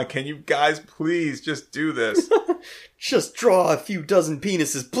 come on, can you guys please just do this? Just draw a few dozen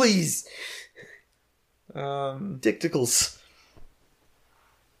penises, please. Dicticles.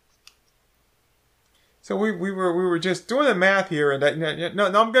 So we were just doing the math here, and no,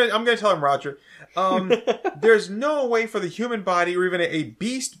 I'm gonna tell him, Roger. There's no way for the human body or even a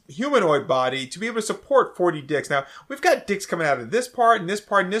beast humanoid body to be able to support 40 dicks. Now we've got dicks coming out of this part and this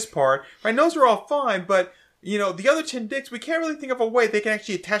part and this part. Right, those are all fine, but the other 10 dicks, we can't really think of a way they can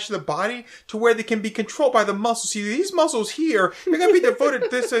actually attach to the body to where they can be controlled by the muscles. See, these muscles here, they're going to be devoted to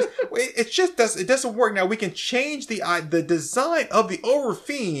this. It doesn't work. Now, we can change the design of the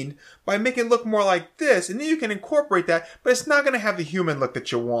Overfiend by making it look more like this, and then you can incorporate that, but it's not going to have the human look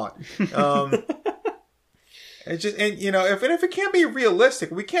that you want. It's just, if it can't be realistic,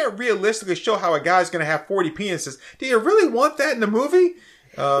 we can't realistically show how a guy's going to have 40 penises. Do you really want that in the movie?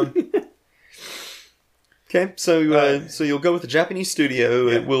 Okay, so you'll go with the Japanese studio.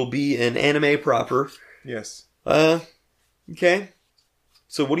 Yeah. It will be an anime proper. Yes. Okay.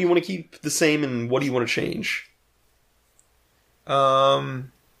 So what do you want to keep the same, and what do you want to change? What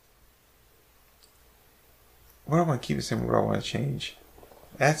do I want to keep the same? What do I want to change?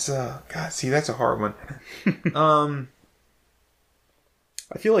 That's that's a hard one.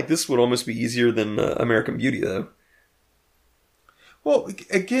 I feel like this would almost be easier than American Beauty, though. Well,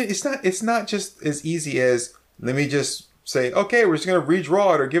 again, it's not just as easy as, let me just say, okay, we're just going to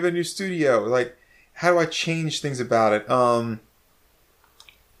redraw it or give it a new studio. Like, how do I change things about it?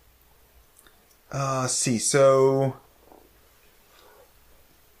 See, so...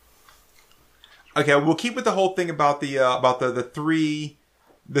 Okay, we'll keep with the whole thing about the three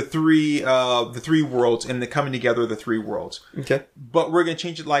worlds and the coming together of the three worlds. Okay. But we're going to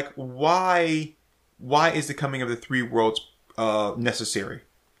change it like, why is the coming of the three worlds necessary?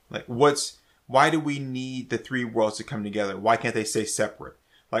 Like, why do we need the three worlds to come together? Why can't they stay separate?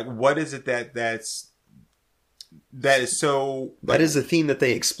 Like, what is it that is so... That is a theme that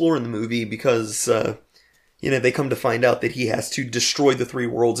they explore in the movie because, they come to find out that he has to destroy the three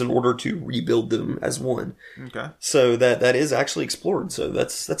worlds in order to rebuild them as one. Okay. So that is actually explored, so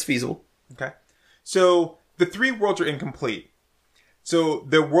that's feasible. Okay. So, the three worlds are incomplete. So,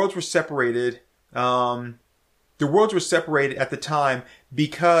 the worlds were separated... The worlds were separated at the time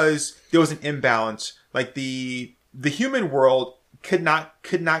because there was an imbalance. Like the human world could not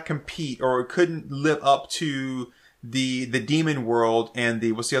compete or couldn't live up to the demon world and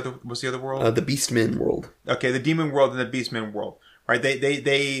what's the other world? The Beastmen world. Okay, the demon world and the Beastmen world. Right?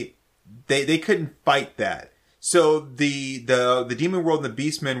 They couldn't fight that. So the demon world and the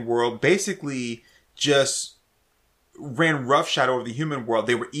Beastmen world basically just ran roughshod over the human world.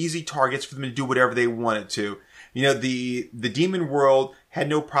 They were easy targets for them to do whatever they wanted to. The demon world had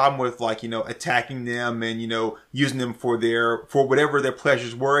no problem with attacking them and, using them for whatever their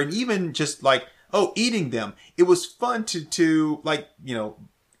pleasures were. And even just eating them. It was fun to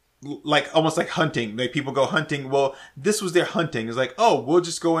almost like hunting. Like people go hunting. Well, this was their hunting. It's like, oh, we'll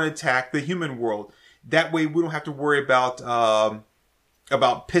just go and attack the human world. That way we don't have to worry about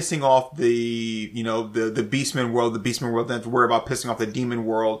pissing off the Beastman world. The Beastman world doesn't have to worry about pissing off the demon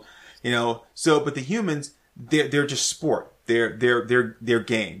world. But the humans, they're just sport. They're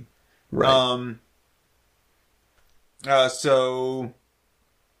game. Right.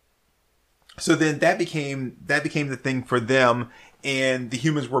 So then that became the thing for them, and the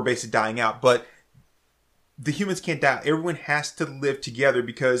humans were basically dying out. But the humans can't die. Everyone has to live together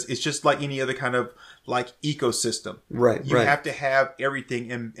because it's just like any other kind of ecosystem. Right. You have to have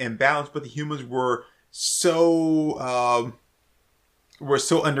everything in balance. But the humans were so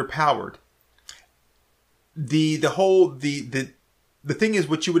underpowered. The thing is,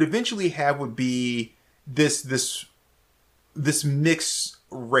 what you would eventually have would be this mixed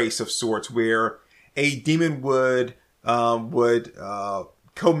race of sorts, where a demon would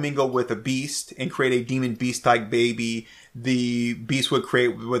commingle with a beast and create a demon beast-like baby. The beast would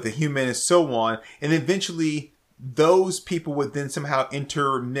create with a human, and so on. And eventually, those people would then somehow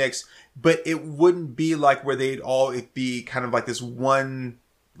intermix, but it wouldn't be like where they'd all be kind of like this one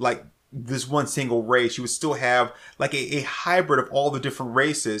this one single race. You would still have like a hybrid of all the different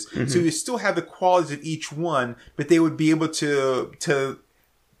races. So you still have the qualities of each one, but they would be able to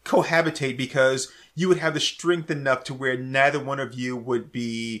cohabitate because you would have the strength enough to where neither one of you would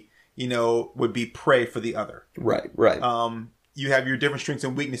be, would be prey for the other. Right. You have your different strengths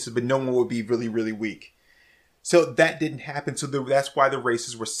and weaknesses, but no one would be really, really weak. So that didn't happen. So that's why the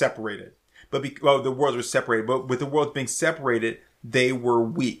races were separated. But the worlds were separated. But with the worlds being separated, they were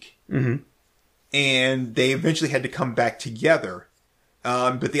weak. And they eventually had to come back together.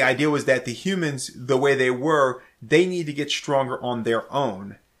 But the idea was that the humans, the way they were, they need to get stronger on their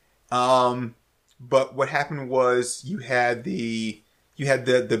own. But what happened was you had the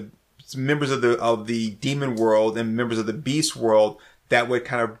members of the demon world and members of the beast world that would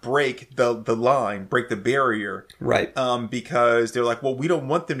kind of break the line, break the barrier. Right. Because they're like, well, we don't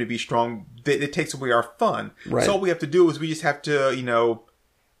want them to be strong. It takes away our fun. Right. So all we have to do is we just have to,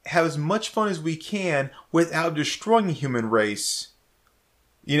 have as much fun as we can without destroying the human race.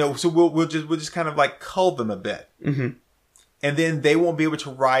 So we'll just kind of like cull them a bit. And then they won't be able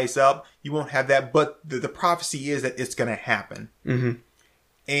to rise up. You won't have that. But the prophecy is that it's going to happen.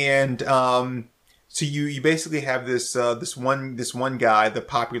 And so you basically have this one guy, the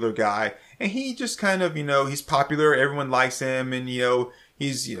popular guy, and he just kind of he's popular. Everyone likes him, and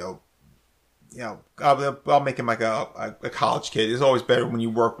he's I'll make him like a college kid. It's always better when you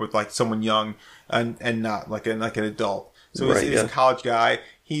work with like someone young and not like an adult. So he's a college guy.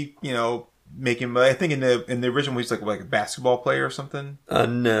 He make him. I think in the original he's like a basketball player or something.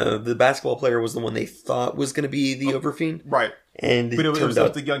 No, the basketball player was the one they thought was going to be the Overfiend. Right. And but it was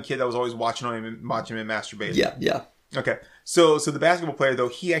the young kid that was always watching him and masturbating. Yeah. Okay. So the basketball player though,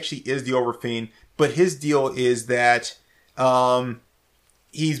 he actually is the Overfiend, but his deal is that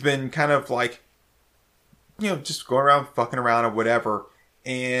he's been kind of like just going around fucking around or whatever.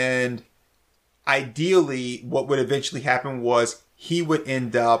 And ideally what would eventually happen was he would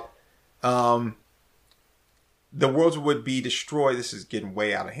end up the worlds would be destroyed. This is getting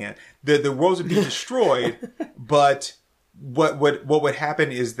way out of hand. The worlds would be destroyed, but what would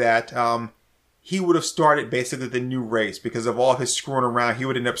happen is that he would have started basically the new race because of all his screwing around. He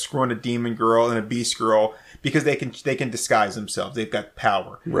would end up screwing a demon girl and a beast girl because they can disguise themselves. They've got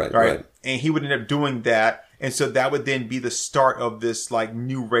power, right. And he would end up doing that, and so that would then be the start of this like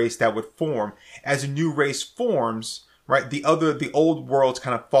new race that would form. As a new race forms, right, the old worlds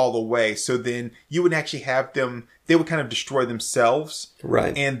kind of fall away. So then you would actually have them. They would kind of destroy themselves,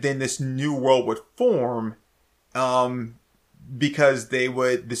 right, and then this new world would form. Because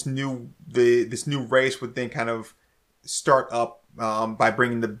this new race would then kind of start up by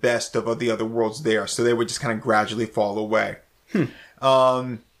bringing the best of the other worlds there, so they would just kind of gradually fall away.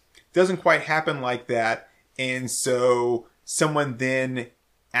 Doesn't quite happen like that, and so someone then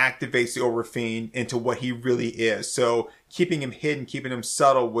activates the Overfiend into what he really is. So keeping him hidden, keeping him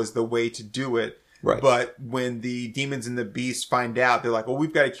subtle was the way to do it. Right. But when the demons and the beasts find out, they're like, well,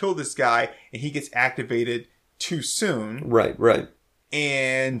 we've got to kill this guy, and he gets activated too soon. Right.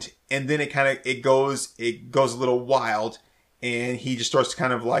 And then it goes a little wild, and he just starts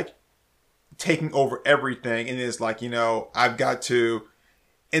kind of like taking over everything, and it's like, I've got to,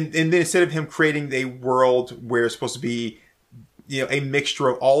 and then instead of him creating a world where it's supposed to be, a mixture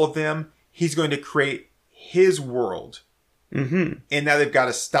of all of them, he's going to create his world. And now they've got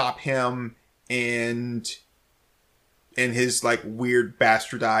to stop him and his like weird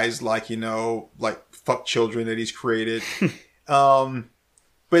bastardized, like fuck children that he's created.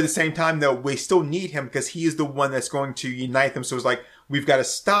 But at the same time though, we still need him because he is the one that's going to unite them. So it's like, we've got to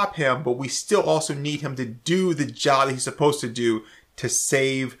stop him, but we still also need him to do the job that he's supposed to do to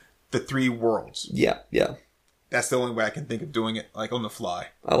save the three worlds. Yeah. That's the only way I can think of doing it, like on the fly.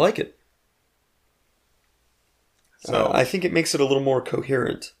 I like it. So I think it makes it a little more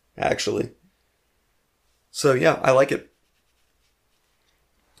coherent, actually. So yeah, I like it.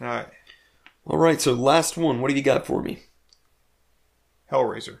 All right, so last one. What do you got for me?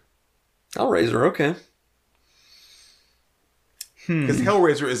 Hellraiser. Hellraiser, okay. Because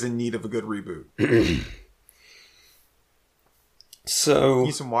Hellraiser is in need of a good reboot. So,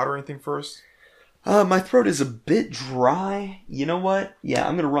 need some water or anything first? My throat is a bit dry. You know what? Yeah,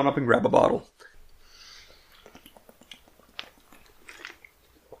 I'm going to run up and grab a bottle.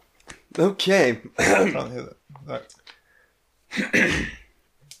 Okay.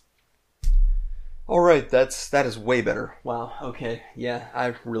 All right, that is way better. Wow. Okay. Yeah,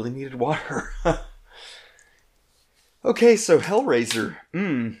 I really needed water. Okay, so Hellraiser.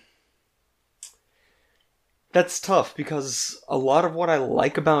 That's tough because a lot of what I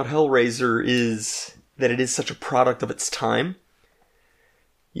like about Hellraiser is that it is such a product of its time.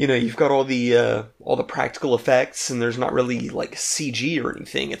 you've got all the practical effects, and there's not really like CG or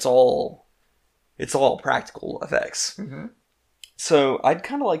anything. It's all practical effects. Mm-hmm. So I'd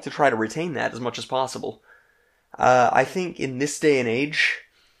kind of like to try to retain that as much as possible. I think in this day and age,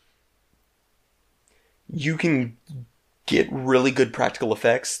 you can get really good practical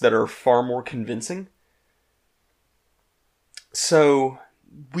effects that are far more convincing. So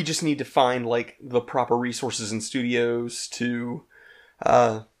we just need to find like the proper resources in studios to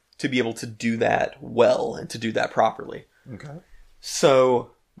be able to do that well and to do that properly. Okay.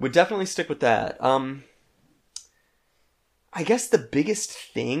 So we'd definitely stick with that. I guess the biggest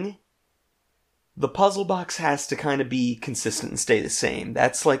thing, the puzzle box has to kind of be consistent and stay the same.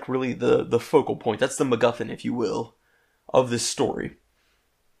 That's like really the focal point. That's the MacGuffin, if you will, of this story.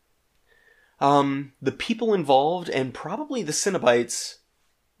 The people involved and probably the Cenobites,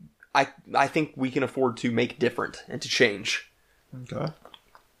 I think we can afford to make different and to change. Okay.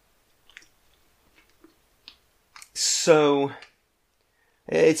 So,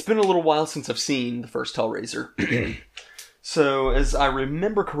 it's been a little while since I've seen the first Hellraiser. So, as I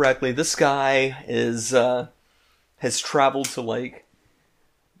remember correctly, this guy has traveled to like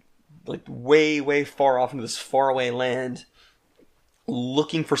way, way far off into this faraway land,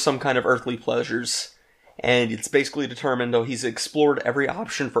 looking for some kind of earthly pleasures. And it's basically determined, he's explored every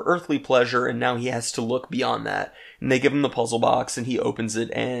option for earthly pleasure, and now he has to look beyond that. And they give him the puzzle box, and he opens it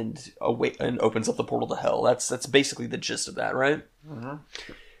and opens up the portal to hell. That's basically the gist of that, right? Mm-hmm.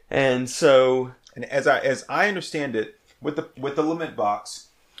 And so, and as I understand it, with the limit box,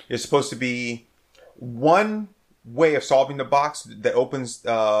 it's supposed to be one way of solving the box that opens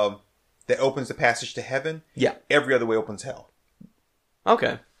the passage to heaven. Yeah. Every other way opens hell.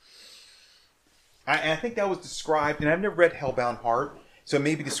 Okay. I think that was described, and I've never read Hellbound Heart, so it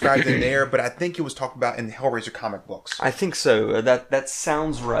may be described in there, but I think it was talked about in the Hellraiser comic books. I think so. That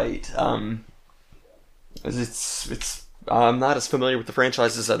sounds right. It's I'm not as familiar with the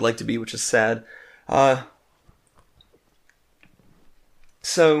franchise as I'd like to be, which is sad.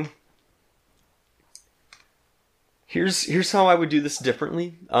 So here's how I would do this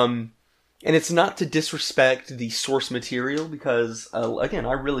differently. And it's not to disrespect the source material, because again,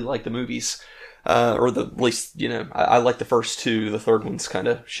 I really like the movies. At least, I like the first two. The third one's kind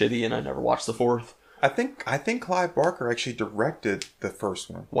of shitty, and I never watched the fourth. I think Clive Barker actually directed the first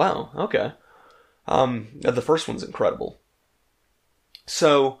one. Wow, okay. The first one's incredible.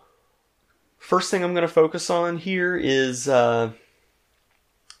 So, first thing I'm going to focus on here is the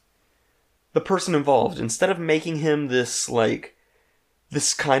person involved. Instead of making him this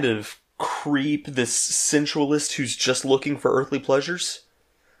kind of creep, this sensualist who's just looking for earthly pleasures,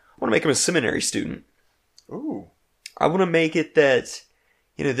 I want to make him a seminary student. Ooh. I want to make it that,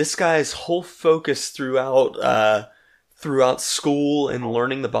 this guy's whole focus throughout school and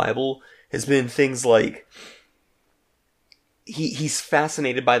learning the Bible has been things like he's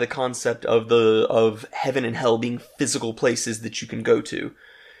fascinated by the concept of heaven and hell being physical places that you can go to,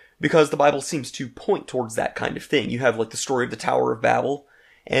 because the Bible seems to point towards that kind of thing. You have like the story of the Tower of Babel,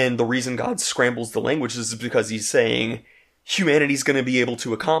 and the reason God scrambles the languages is because he's saying, humanity's going to be able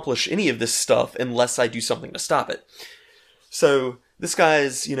to accomplish any of this stuff unless I do something to stop it. So this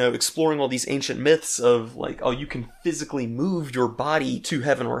guy's, exploring all these ancient myths of like, you can physically move your body to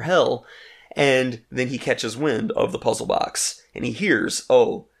heaven or hell. And then he catches wind of the puzzle box and he hears,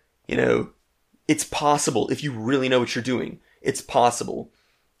 it's possible if you really know what you're doing. It's possible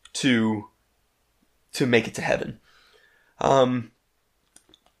to make it to heaven.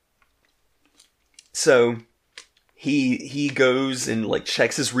 So he goes and like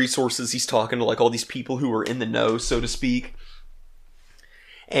checks his resources. He's talking to like all these people who are in the know, so to speak.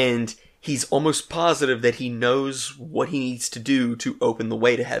 And he's almost positive that he knows what he needs to do to open the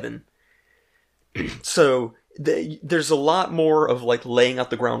way to heaven. So there's a lot more of like laying out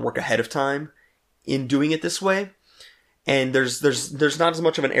the groundwork ahead of time in doing it this way. And there's not as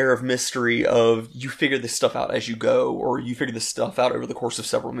much of an air of mystery of you figure this stuff out as you go, or you figure this stuff out over the course of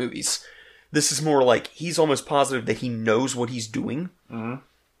several movies. This is more like he's almost positive that he knows what he's doing,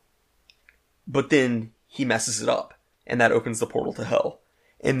 but then he messes it up, and that opens the portal to hell.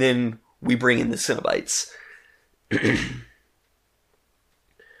 And then we bring in the Cenobites.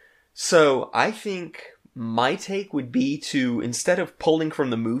 So I think my take would be to, instead of pulling from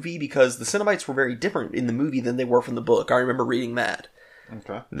the movie, because the Cenobites were very different in the movie than they were from the book. I remember reading that.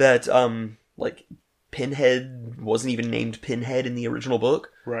 Okay. That, like, Pinhead wasn't even named Pinhead in the original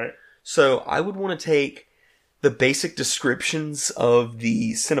book. Right. So I would want to take the basic descriptions of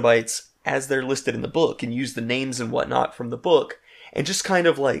the Cenobites as they're listed in the book and use the names and whatnot from the book and just kind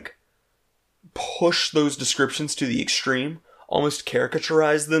of like push those descriptions to the extreme, almost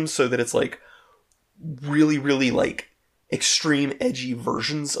caricaturize them so that it's like really, really like extreme edgy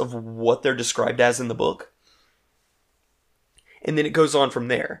versions of what they're described as in the book. And then it goes on from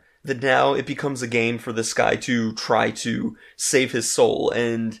there. That now it becomes a game for this guy to try to save his soul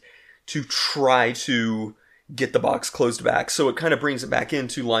and to try to get the box closed back. So it kind of brings it back in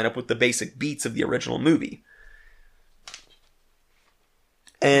to line up with the basic beats of the original movie.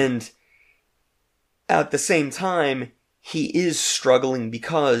 And at the same time, he is struggling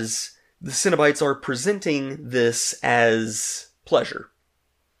because the Cenobites are presenting this as pleasure.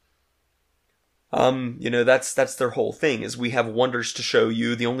 That's their whole thing, is we have wonders to show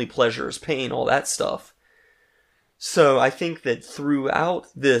you, the only pleasure is pain, all that stuff. So I think that throughout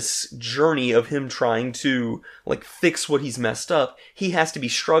this journey of him trying to, like, fix what he's messed up, he has to be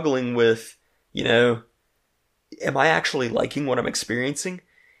struggling with, am I actually liking what I'm experiencing?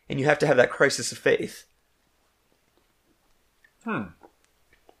 And you have to have that crisis of faith.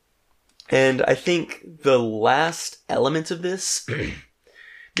 And I think the last element of this,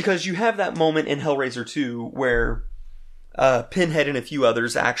 because you have that moment in Hellraiser 2 where Pinhead and a few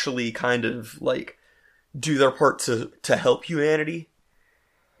others actually kind of, like, do their part to help humanity.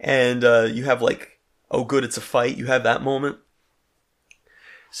 And you have, like, oh good, it's a fight. You have that moment.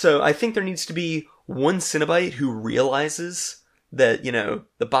 So I think there needs to be one Cenobite who realizes that,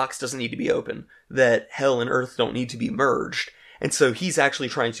 the box doesn't need to be open, that hell and earth don't need to be merged. And so he's actually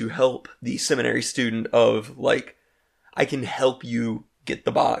trying to help the seminary student of, like, I can help you get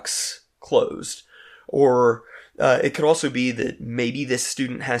the box closed. Or it could also be that maybe this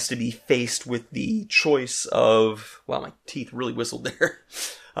student has to be faced with the choice of... Wow, my teeth really whistled there.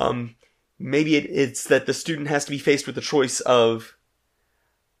 Maybe it's that the student has to be faced with the choice of,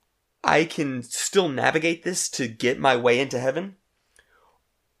 I can still navigate this to get my way into heaven,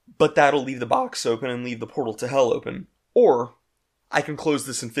 but that'll leave the box open and leave the portal to hell open. Or I can close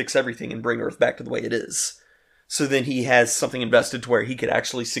this and fix everything and bring Earth back to the way it is. So then he has something invested to where he could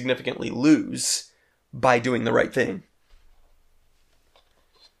actually significantly lose by doing the right thing.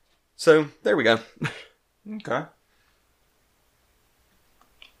 So, there we go. Okay.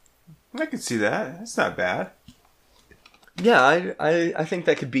 I can see that. That's not bad. Yeah, I think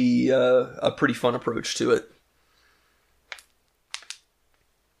that could be a pretty fun approach to it.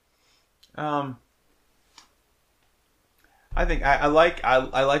 I think I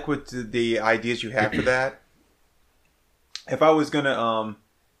like what the ideas you have for that. If I was gonna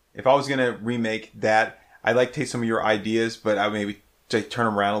remake that, I'd like to take some of your ideas, but I would maybe turn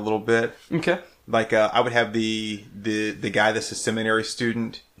them around a little bit. Okay. Like I would have the guy that's a seminary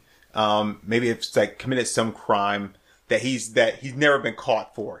student. Maybe it's like committed some crime that he's never been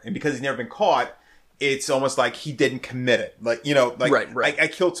caught for, and because he's never been caught, it's almost like he didn't commit it. Like right. I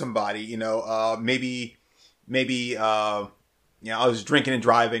killed somebody. Maybe I was drinking and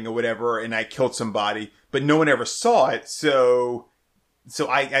driving or whatever, and I killed somebody, but no one ever saw it. So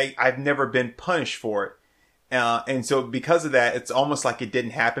I've never been punished for it. And so because of that, it's almost like it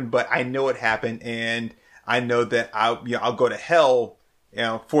didn't happen, but I know it happened, and I know that I'll go to hell,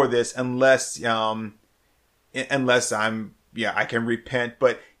 for this unless I'm, I can repent,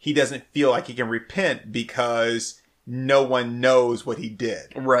 but he doesn't feel like he can repent because no one knows what he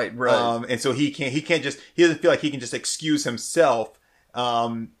did. Right. And so he doesn't feel like he can just excuse himself,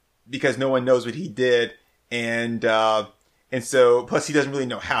 because no one knows what he did. And so, plus he doesn't really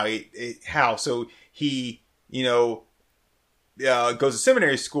know how, so he, goes to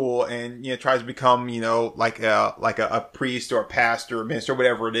seminary school and, tries to become, like a priest or a pastor or minister or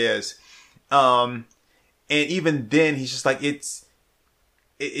whatever it is. And even then he's just like,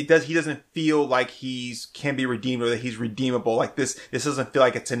 he doesn't feel like can be redeemed or that he's redeemable. Like this doesn't feel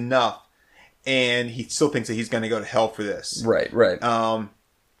like it's enough. And he still thinks that he's going to go to hell for this. Right.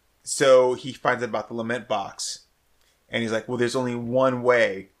 So he finds out about the lament box, and he's like, well, there's only one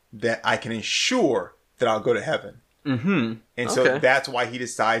way that I can ensure that I'll go to heaven. Mm-hmm. And so that's why he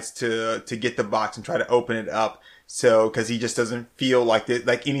decides to get the box and try to open it up. So, cause he just doesn't feel like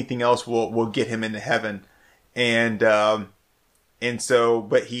anything else will get him into heaven. And so,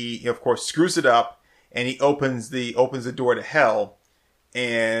 but he, of course, screws it up, and he opens the door to hell.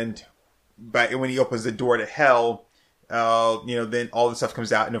 And when he opens the door to hell, then all the stuff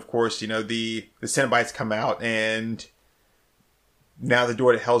comes out. And of course, the Cenobites come out, and now the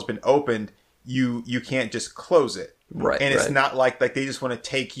door to hell's been opened. You can't just close it. Right. And it's not like they just want to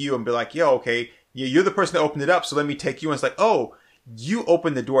take you and be like, yo, okay, you're the person that opened it up, so let me take you. And it's like, oh, you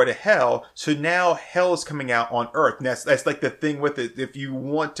opened the door to hell, so now hell is coming out on earth. And that's like the thing with it. If you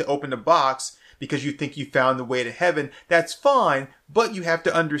want to open the box because you think you found the way to heaven, that's fine. But you have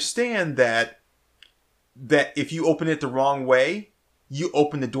to understand that that if you open it the wrong way, you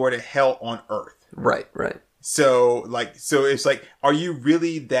open the door to hell on earth. Right, right. So it's like, are you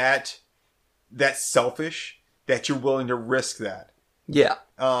really that selfish that you're willing to risk that? Yeah.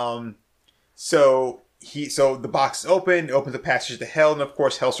 So the box is open, it opens the passage to hell, and of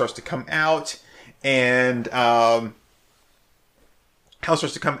course hell starts to come out, and the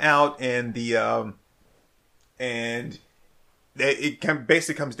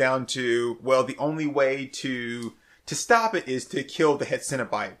basically comes down to, well, the only way to stop it is to kill the head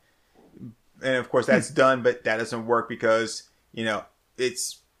Cenobite. And of course that's done, but that doesn't work because,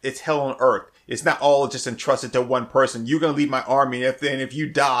 it's hell on earth. It's not all just entrusted to one person. You're going to lead my army. And if you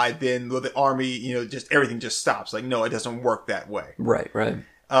die, then the army, just everything just stops. Like, no, it doesn't work that way. Right, right.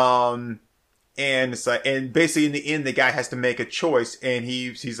 And it's like, and basically in the end, the guy has to make a choice. And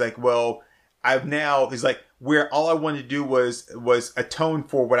he's like, well, he's like, where all I wanted to do was atone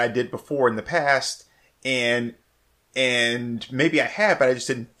for what I did before in the past. And maybe I have, but I just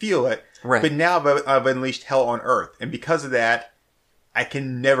didn't feel it. Right. But now I've unleashed hell on earth. And because of that, I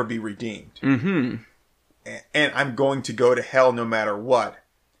can never be redeemed. Mm-hmm. And I'm going to go to hell no matter what.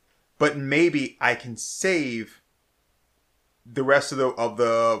 But maybe I can save the rest of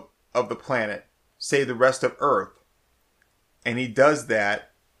the planet, save the rest of Earth. And he does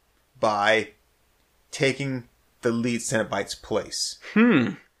that by taking the lead Cenobite's place.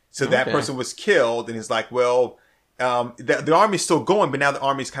 So that person was killed, and he's like, well, the army's still going, but now the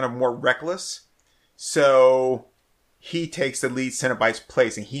army's kind of more reckless. So he takes the lead Cenobite's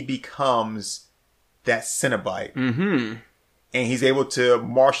place, and he becomes that Cenobite. Mm-hmm. And he's able to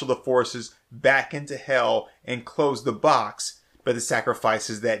marshal the forces back into hell and close the box. But the sacrifice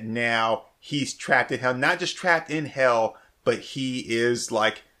is that now he's trapped in hell. Not just trapped in hell, but he is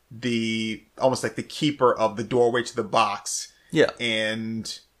like almost like the keeper of the doorway to the box. Yeah.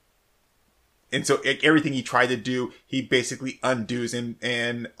 And so everything he tried to do, he basically undoes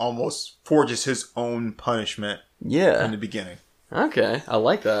and almost forges his own punishment. Yeah. In the beginning. Okay, I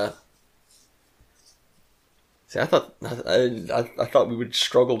like that. See, I thought we would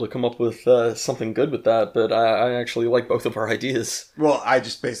struggle to come up with something good with that, but I actually like both of our ideas. Well, I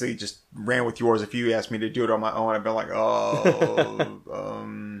just basically just ran with yours. If you asked me to do it on my own, I'd been like,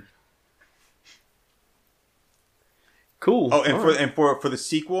 Cool. Oh, and for the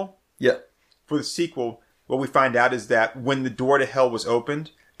sequel, yeah. For the sequel, what we find out is that when the door to hell was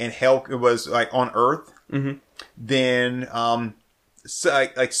opened and hell was like on Earth, then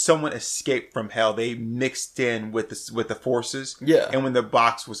like someone escaped from hell. They mixed in with the forces. Yeah. And when the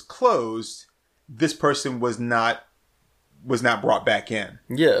box was closed, this person was not brought back in.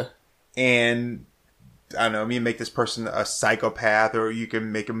 Yeah. And I don't know, you make this person a psychopath, or you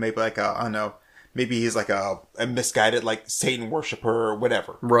can make him maybe like maybe he's like a misguided like Satan worshiper or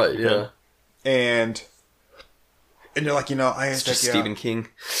whatever. Right. Yeah. And they're like, it's just Stephen King.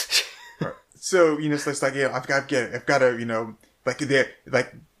 So, it's like, I've got to,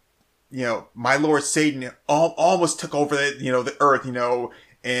 my Lord Satan almost took over the earth,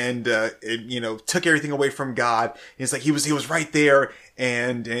 and took everything away from God. And it's like, he was right there,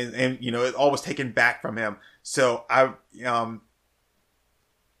 and it all was taken back from him. So I'm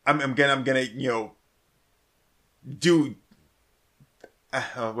gonna, do,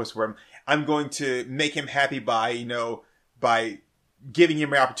 what's the word? I'm going to make him happy by giving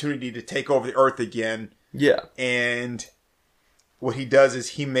him an opportunity to take over the earth again. Yeah. And what he does is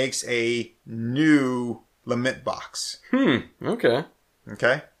he makes a new lament box. Okay.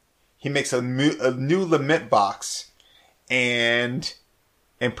 Okay? He makes a new lament box and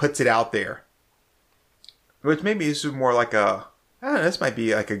puts it out there. Which maybe this is more like this might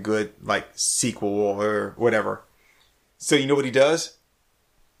be like a good like sequel or whatever. So you know what he does?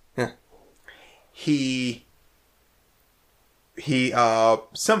 Yeah. He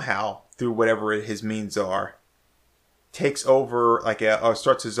somehow, through whatever his means are, takes over or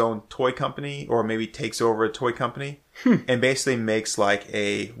starts his own toy company, or maybe takes over a toy company, and basically makes like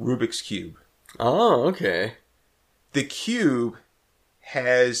a Rubik's Cube. Oh, okay. The cube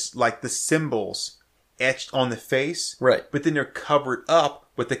has like the symbols etched on the face, right? But then they're covered up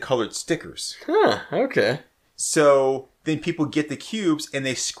with the colored stickers. Huh, okay. So then people get the cubes and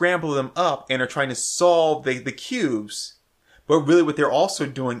they scramble them up and are trying to solve the cubes. But really what they're also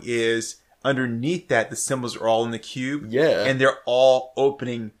doing is, underneath that, the symbols are all in the cube. Yeah. And they're all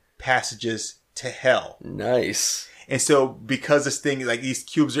opening passages to hell. Nice. And so because this thing, like these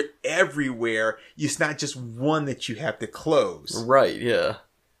cubes are everywhere, it's not just one that you have to close. Right, yeah.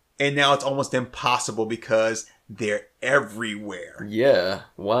 And now it's almost impossible because they're everywhere. Yeah,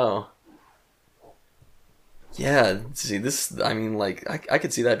 wow. Yeah, see, this, I mean, like, I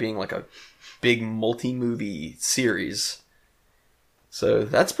could see that being like a big multi-movie series. So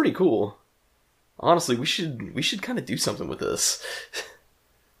that's pretty cool. Honestly, we should kind of do something with this.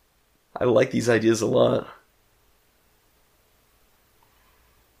 I like these ideas a lot.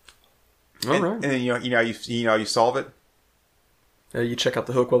 All right. And then you solve it. You check out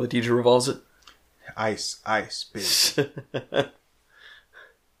the hook while the DJ revolves it. Ice, baby. But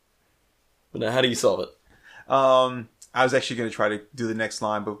now, how do you solve it? I was actually going to try to do the next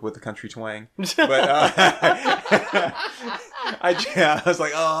line, but with the country twang. But I was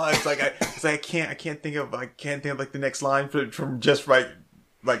like, I can't think of like the next line from just right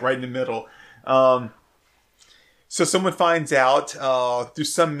in the middle. So someone finds out through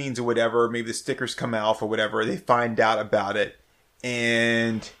some means or whatever, maybe the stickers come off or whatever. They find out about it,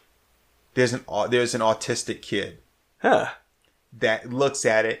 and there's an autistic kid. Huh. That looks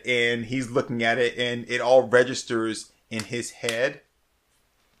at it, and he's looking at it, and it all registers in his head,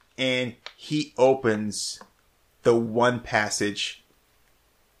 and he opens the one passage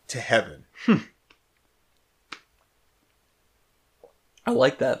to heaven. I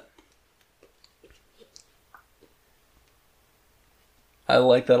like that. I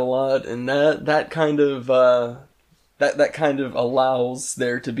like that a lot, and that kind of that kind of allows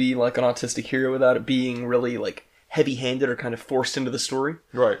there to be like an autistic hero without it being really like heavy-handed or kind of forced into the story.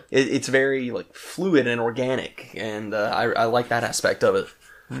 Right. It's very like fluid and organic, and I like that aspect of it.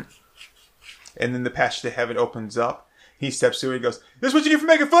 And then the passage to heaven opens up. He steps through and he goes, "This is what you get for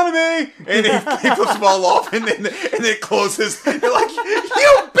making fun of me!" And he flips them all off, and then it closes. You're like,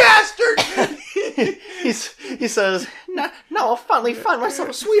 "You bastard!" He says, "Now I'll finally find myself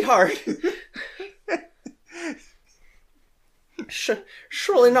a sweetheart."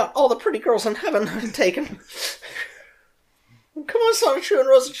 Surely not all the pretty girls in heaven are taken. Come on, Sonic Shoe and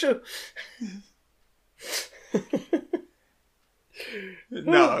Rosa Shoe.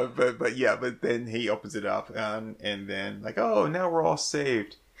 No, but then he opens it up, and then like, oh, now we're all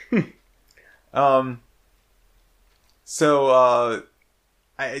saved. So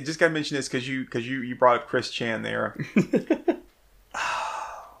I just gotta mention this because you brought up Chris Chan there.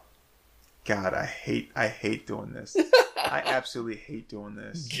 God, I hate doing this. I absolutely hate doing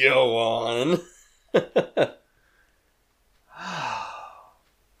this. Go on.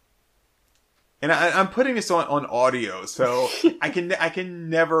 And I'm putting this on audio, so I can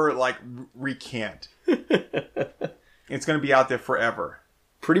never like recant. It's going to be out there forever.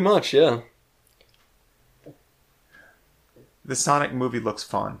 Pretty much, yeah. The Sonic movie looks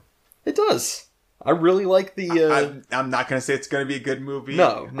fun. It does. I really like the. I'm not going to say it's going to be a good movie.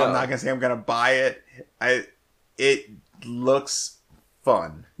 No. I'm not going to say I'm going to buy it. It looks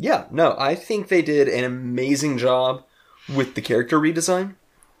fun. Yeah, no, I think they did an amazing job with the character redesign.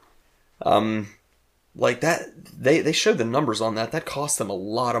 Like that, they showed the numbers on that. That cost them a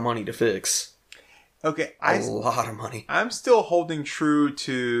lot of money to fix. Okay, a lot of money. I'm still holding true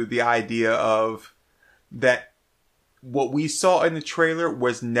to the idea of that. What we saw in the trailer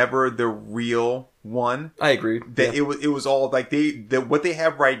was never the real one. I agree. That it was all like what they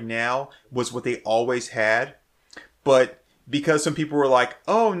have right now was what they always had, but because some people were like,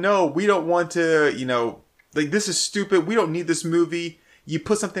 "Oh no, we don't want to," like this is stupid. We don't need this movie. You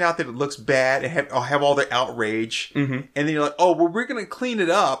put something out there that looks bad and have all the outrage, and then you're like, "Oh, well, we're gonna clean it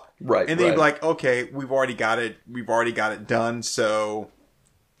up," right? And then you're like, "Okay, we've already got it done, so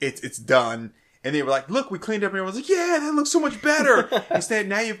it's done." And they were like, "Look, we cleaned up," and everyone's like, "Yeah, that looks so much better." Instead,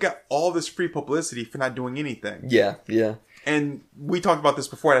 now you've got all this free publicity for not doing anything. Yeah. And we talked about this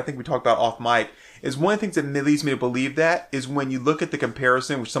before, and I think we talked about off mic, is one of the things that leads me to believe that is when you look at the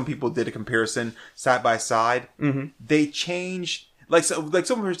comparison, which some people did a comparison side by side, they changed. Like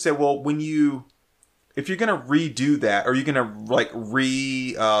someone said, well, if you're gonna redo that, or you're gonna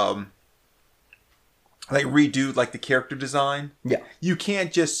redo like the character design, you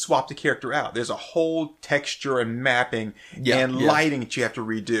can't just swap the character out. There's a whole texture and mapping and lighting that you have to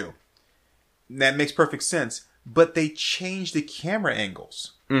redo. That makes perfect sense. But they changed the camera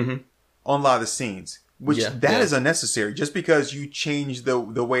angles on a lot of the scenes, which is unnecessary. Just because you change the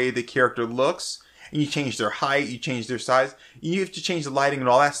way the character looks, and you change their height, you change their size, you have to change the lighting and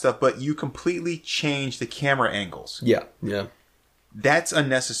all that stuff, but you completely change the camera angles. Yeah. That's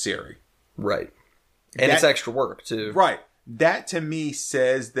unnecessary. Right. And it's extra work, too. Right. That, to me,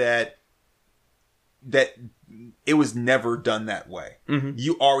 says that it was never done that way.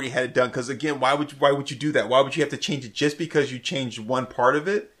 You already had it done. Because, again, why would you do that? Why would you have to change it just because you changed one part of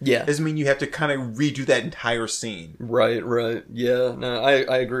it? Yeah. Doesn't mean you have to kind of redo that entire scene. Right. Yeah. No,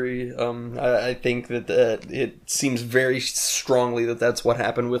 I agree. I think that it seems very strongly that that's what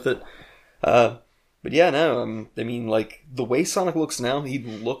happened with it. But yeah, no, I mean, like, the way Sonic looks now, he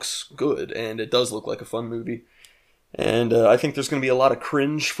looks good, and it does look like a fun movie. And I think there's going to be a lot of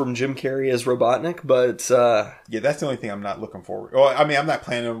cringe from Jim Carrey as Robotnik, but... yeah, that's the only thing I'm not looking forward. Well, I mean, I'm not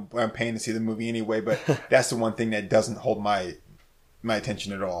planning on paying to see the movie anyway, but that's the one thing that doesn't hold my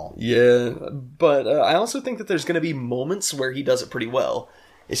attention at all. Yeah, but I also think that there's going to be moments where he does it pretty well.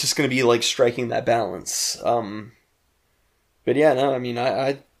 It's just going to be, like, striking that balance. But yeah, no, I mean,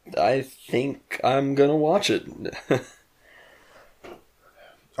 I think I'm going to watch it.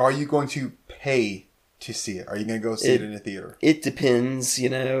 Are you going to pay to see it? Are you going to go see it in a theater? It depends, you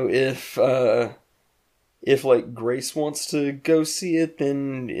know, if like Grace wants to go see it,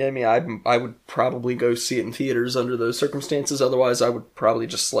 then I mean I would probably go see it in theaters under those circumstances. Otherwise, I would probably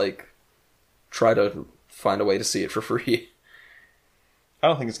just like try to find a way to see it for free. I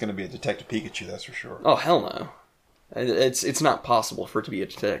don't think it's going to be a Detective Pikachu, that's for sure. Oh hell no. It's not possible for it to be a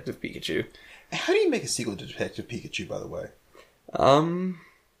Detective Pikachu. How do you make a sequel to Detective Pikachu, by the way?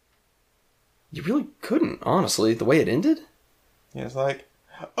 You really couldn't, honestly, the way it ended. Yeah, it's like,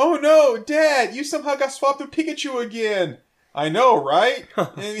 oh no, Dad, you somehow got swapped with Pikachu again. I know, right?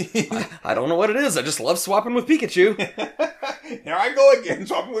 I don't know what it is. I just love swapping with Pikachu. Here I go again,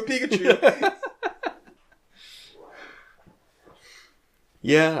 swapping with Pikachu.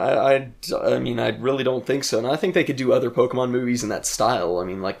 Yeah, I mean, I really don't think so. And I think they could do other Pokemon movies in that style. I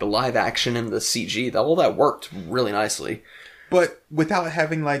mean, like the live action and the CG, all that worked really nicely. But without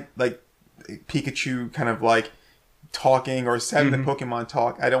having like Pikachu kind of like talking or having the Pokemon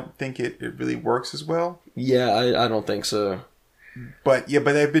talk, I don't think it really works as well. Yeah, I don't think so. But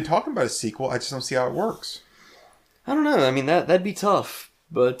they've been talking about a sequel. I just don't see how it works. I don't know. I mean, that'd be tough,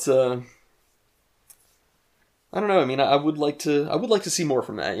 but I don't know. I mean, I would like to see more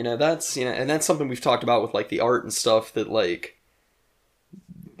from that. You know, that's and that's something we've talked about with like the art and stuff that like,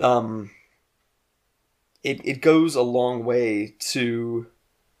 it goes a long way to.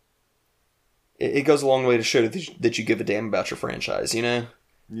 It goes a long way to show that you give a damn about your franchise, you know?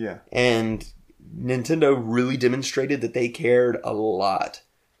 Yeah. And Nintendo really demonstrated that they cared a lot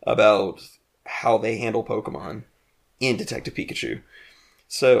about how they handle Pokemon in Detective Pikachu.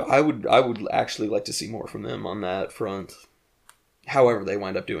 So I would actually like to see more from them on that front. However they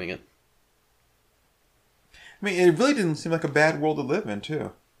wind up doing it. I mean, it really didn't seem like a bad world to live in,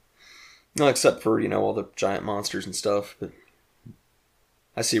 too. No, except for, all the giant monsters and stuff, but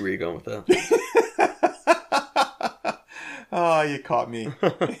I see where you're going with that. Oh, you caught me.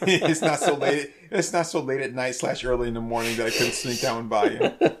 It's not so late. It's not so late at night / early in the morning that I couldn't sneak down by you.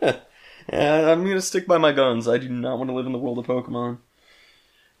 Yeah, I'm gonna stick by my guns. I do not want to live in the world of Pokemon.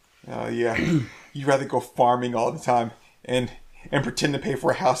 Oh yeah, you'd rather go farming all the time and pretend to pay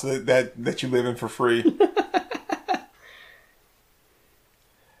for a house that you live in for free.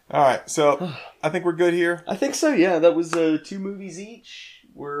 All right, so I think we're good here. I think so. Yeah, that was 2 movies each.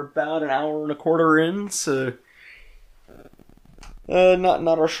 We're about an hour and a quarter in, so not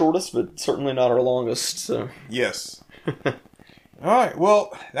our shortest, but certainly not our longest. So yes. All right.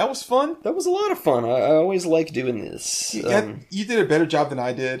 Well, that was fun. That was a lot of fun. I always like doing this. You did a better job than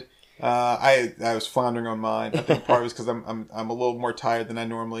I did. I was floundering on mine. I think part of it was because I'm a little more tired than I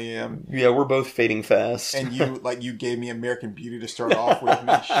normally am. Yeah, we're both fading fast. And you gave me American Beauty to start off with.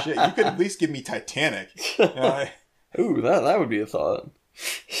 Me, shit, you could at least give me Titanic. Ooh, that would be a thought.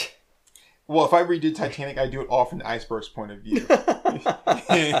 Well, if I redid Titanic, I'd do it all from the iceberg's point of view.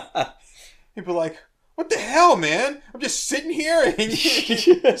 You'd be like, "What the hell, man? I'm just sitting here," and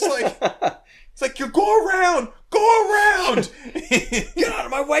it's like you go around. Get out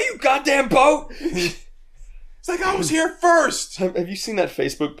of my way, you goddamn boat! It's like I was here first. Have you seen that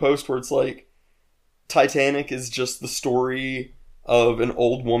Facebook post where it's like Titanic is just the story of an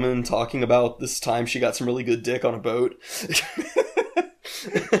old woman talking about this time she got some really good dick on a boat?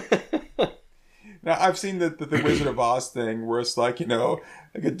 Now, I've seen the Wizard of Oz thing where it's like, like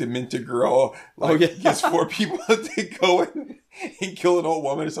a demented girl gets 4 people to go and kill an old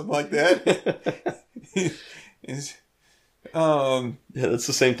woman or something like that. Yeah, that's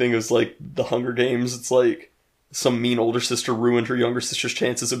the same thing as like the Hunger Games. It's like some mean older sister ruined her younger sister's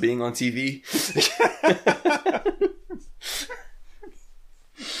chances of being on TV.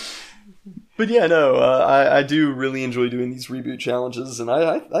 But yeah, no, I do really enjoy doing these reboot challenges, and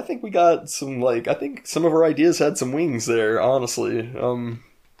I think we got some, I think some of our ideas had some wings there, honestly.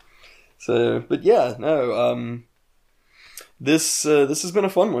 But yeah, no, this has been a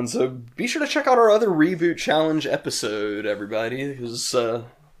fun one, so be sure to check out our other reboot challenge episode, everybody, because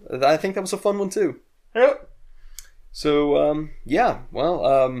I think that was a fun one too. Yep. So, yeah,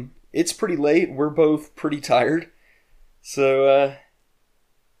 well, it's pretty late, we're both pretty tired, so,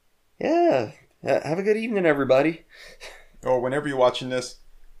 yeah, Have a good evening, everybody. Or whenever you're watching this.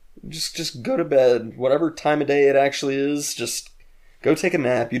 Just go to bed. Whatever time of day it actually is, just go take a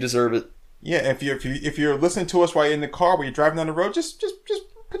nap. You deserve it. Yeah, if you're listening to us while you're in the car, while you're driving down the road, just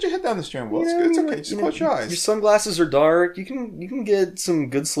put your head down the steering wheel. It's okay. Just close your eyes. Your sunglasses are dark. You can get some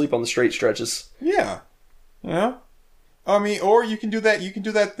good sleep on the straight stretches. Yeah. I mean, or you can do that. You can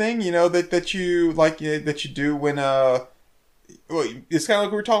do that thing, that you like that you do when well, it's kind of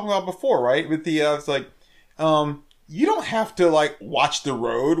like we were talking about before, right? With the it's like, you don't have to like watch the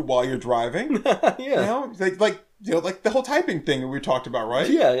road while you're driving. Yeah. Like the whole typing thing that we talked about, right?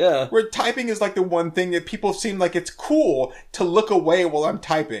 Yeah. Where typing is like the one thing that people seem like it's cool to look away while I'm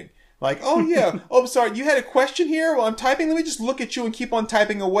typing. Like, oh yeah, oh I'm sorry, you had a question here while I'm typing. Let me just look at you and keep on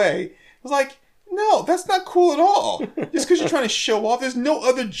typing away. I was like, no, that's not cool at all. Just because you're trying to show off, there's no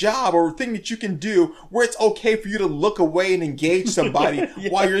other job or thing that you can do where it's okay for you to look away and engage somebody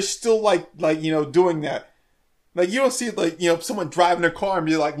while you're still like doing that. Like, you don't see, like, someone driving their car and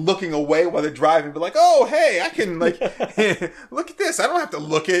be, like, looking away while they're driving. But, like, oh, hey, I can, like, look at this. I don't have to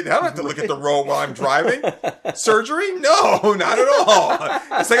look at the road while I'm driving. Surgery? No, not at all.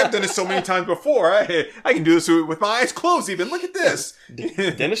 It's like I've done this so many times before. I can do this with my eyes closed even. Look at this.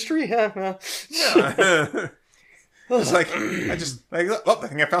 Dentistry? Yeah. It's like, I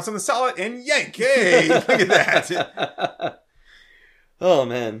think I found something solid and yank. Hey, look at that. Oh,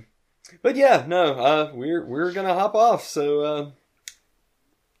 man. But yeah, no, we're gonna hop off, so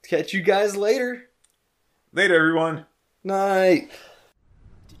catch you guys later. Later, everyone. Night.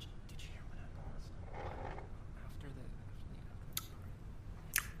 Did you hear what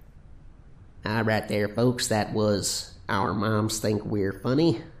happened after right there, folks. That was Our Moms Think We're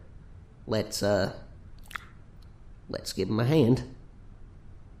Funny. Let's give them a hand.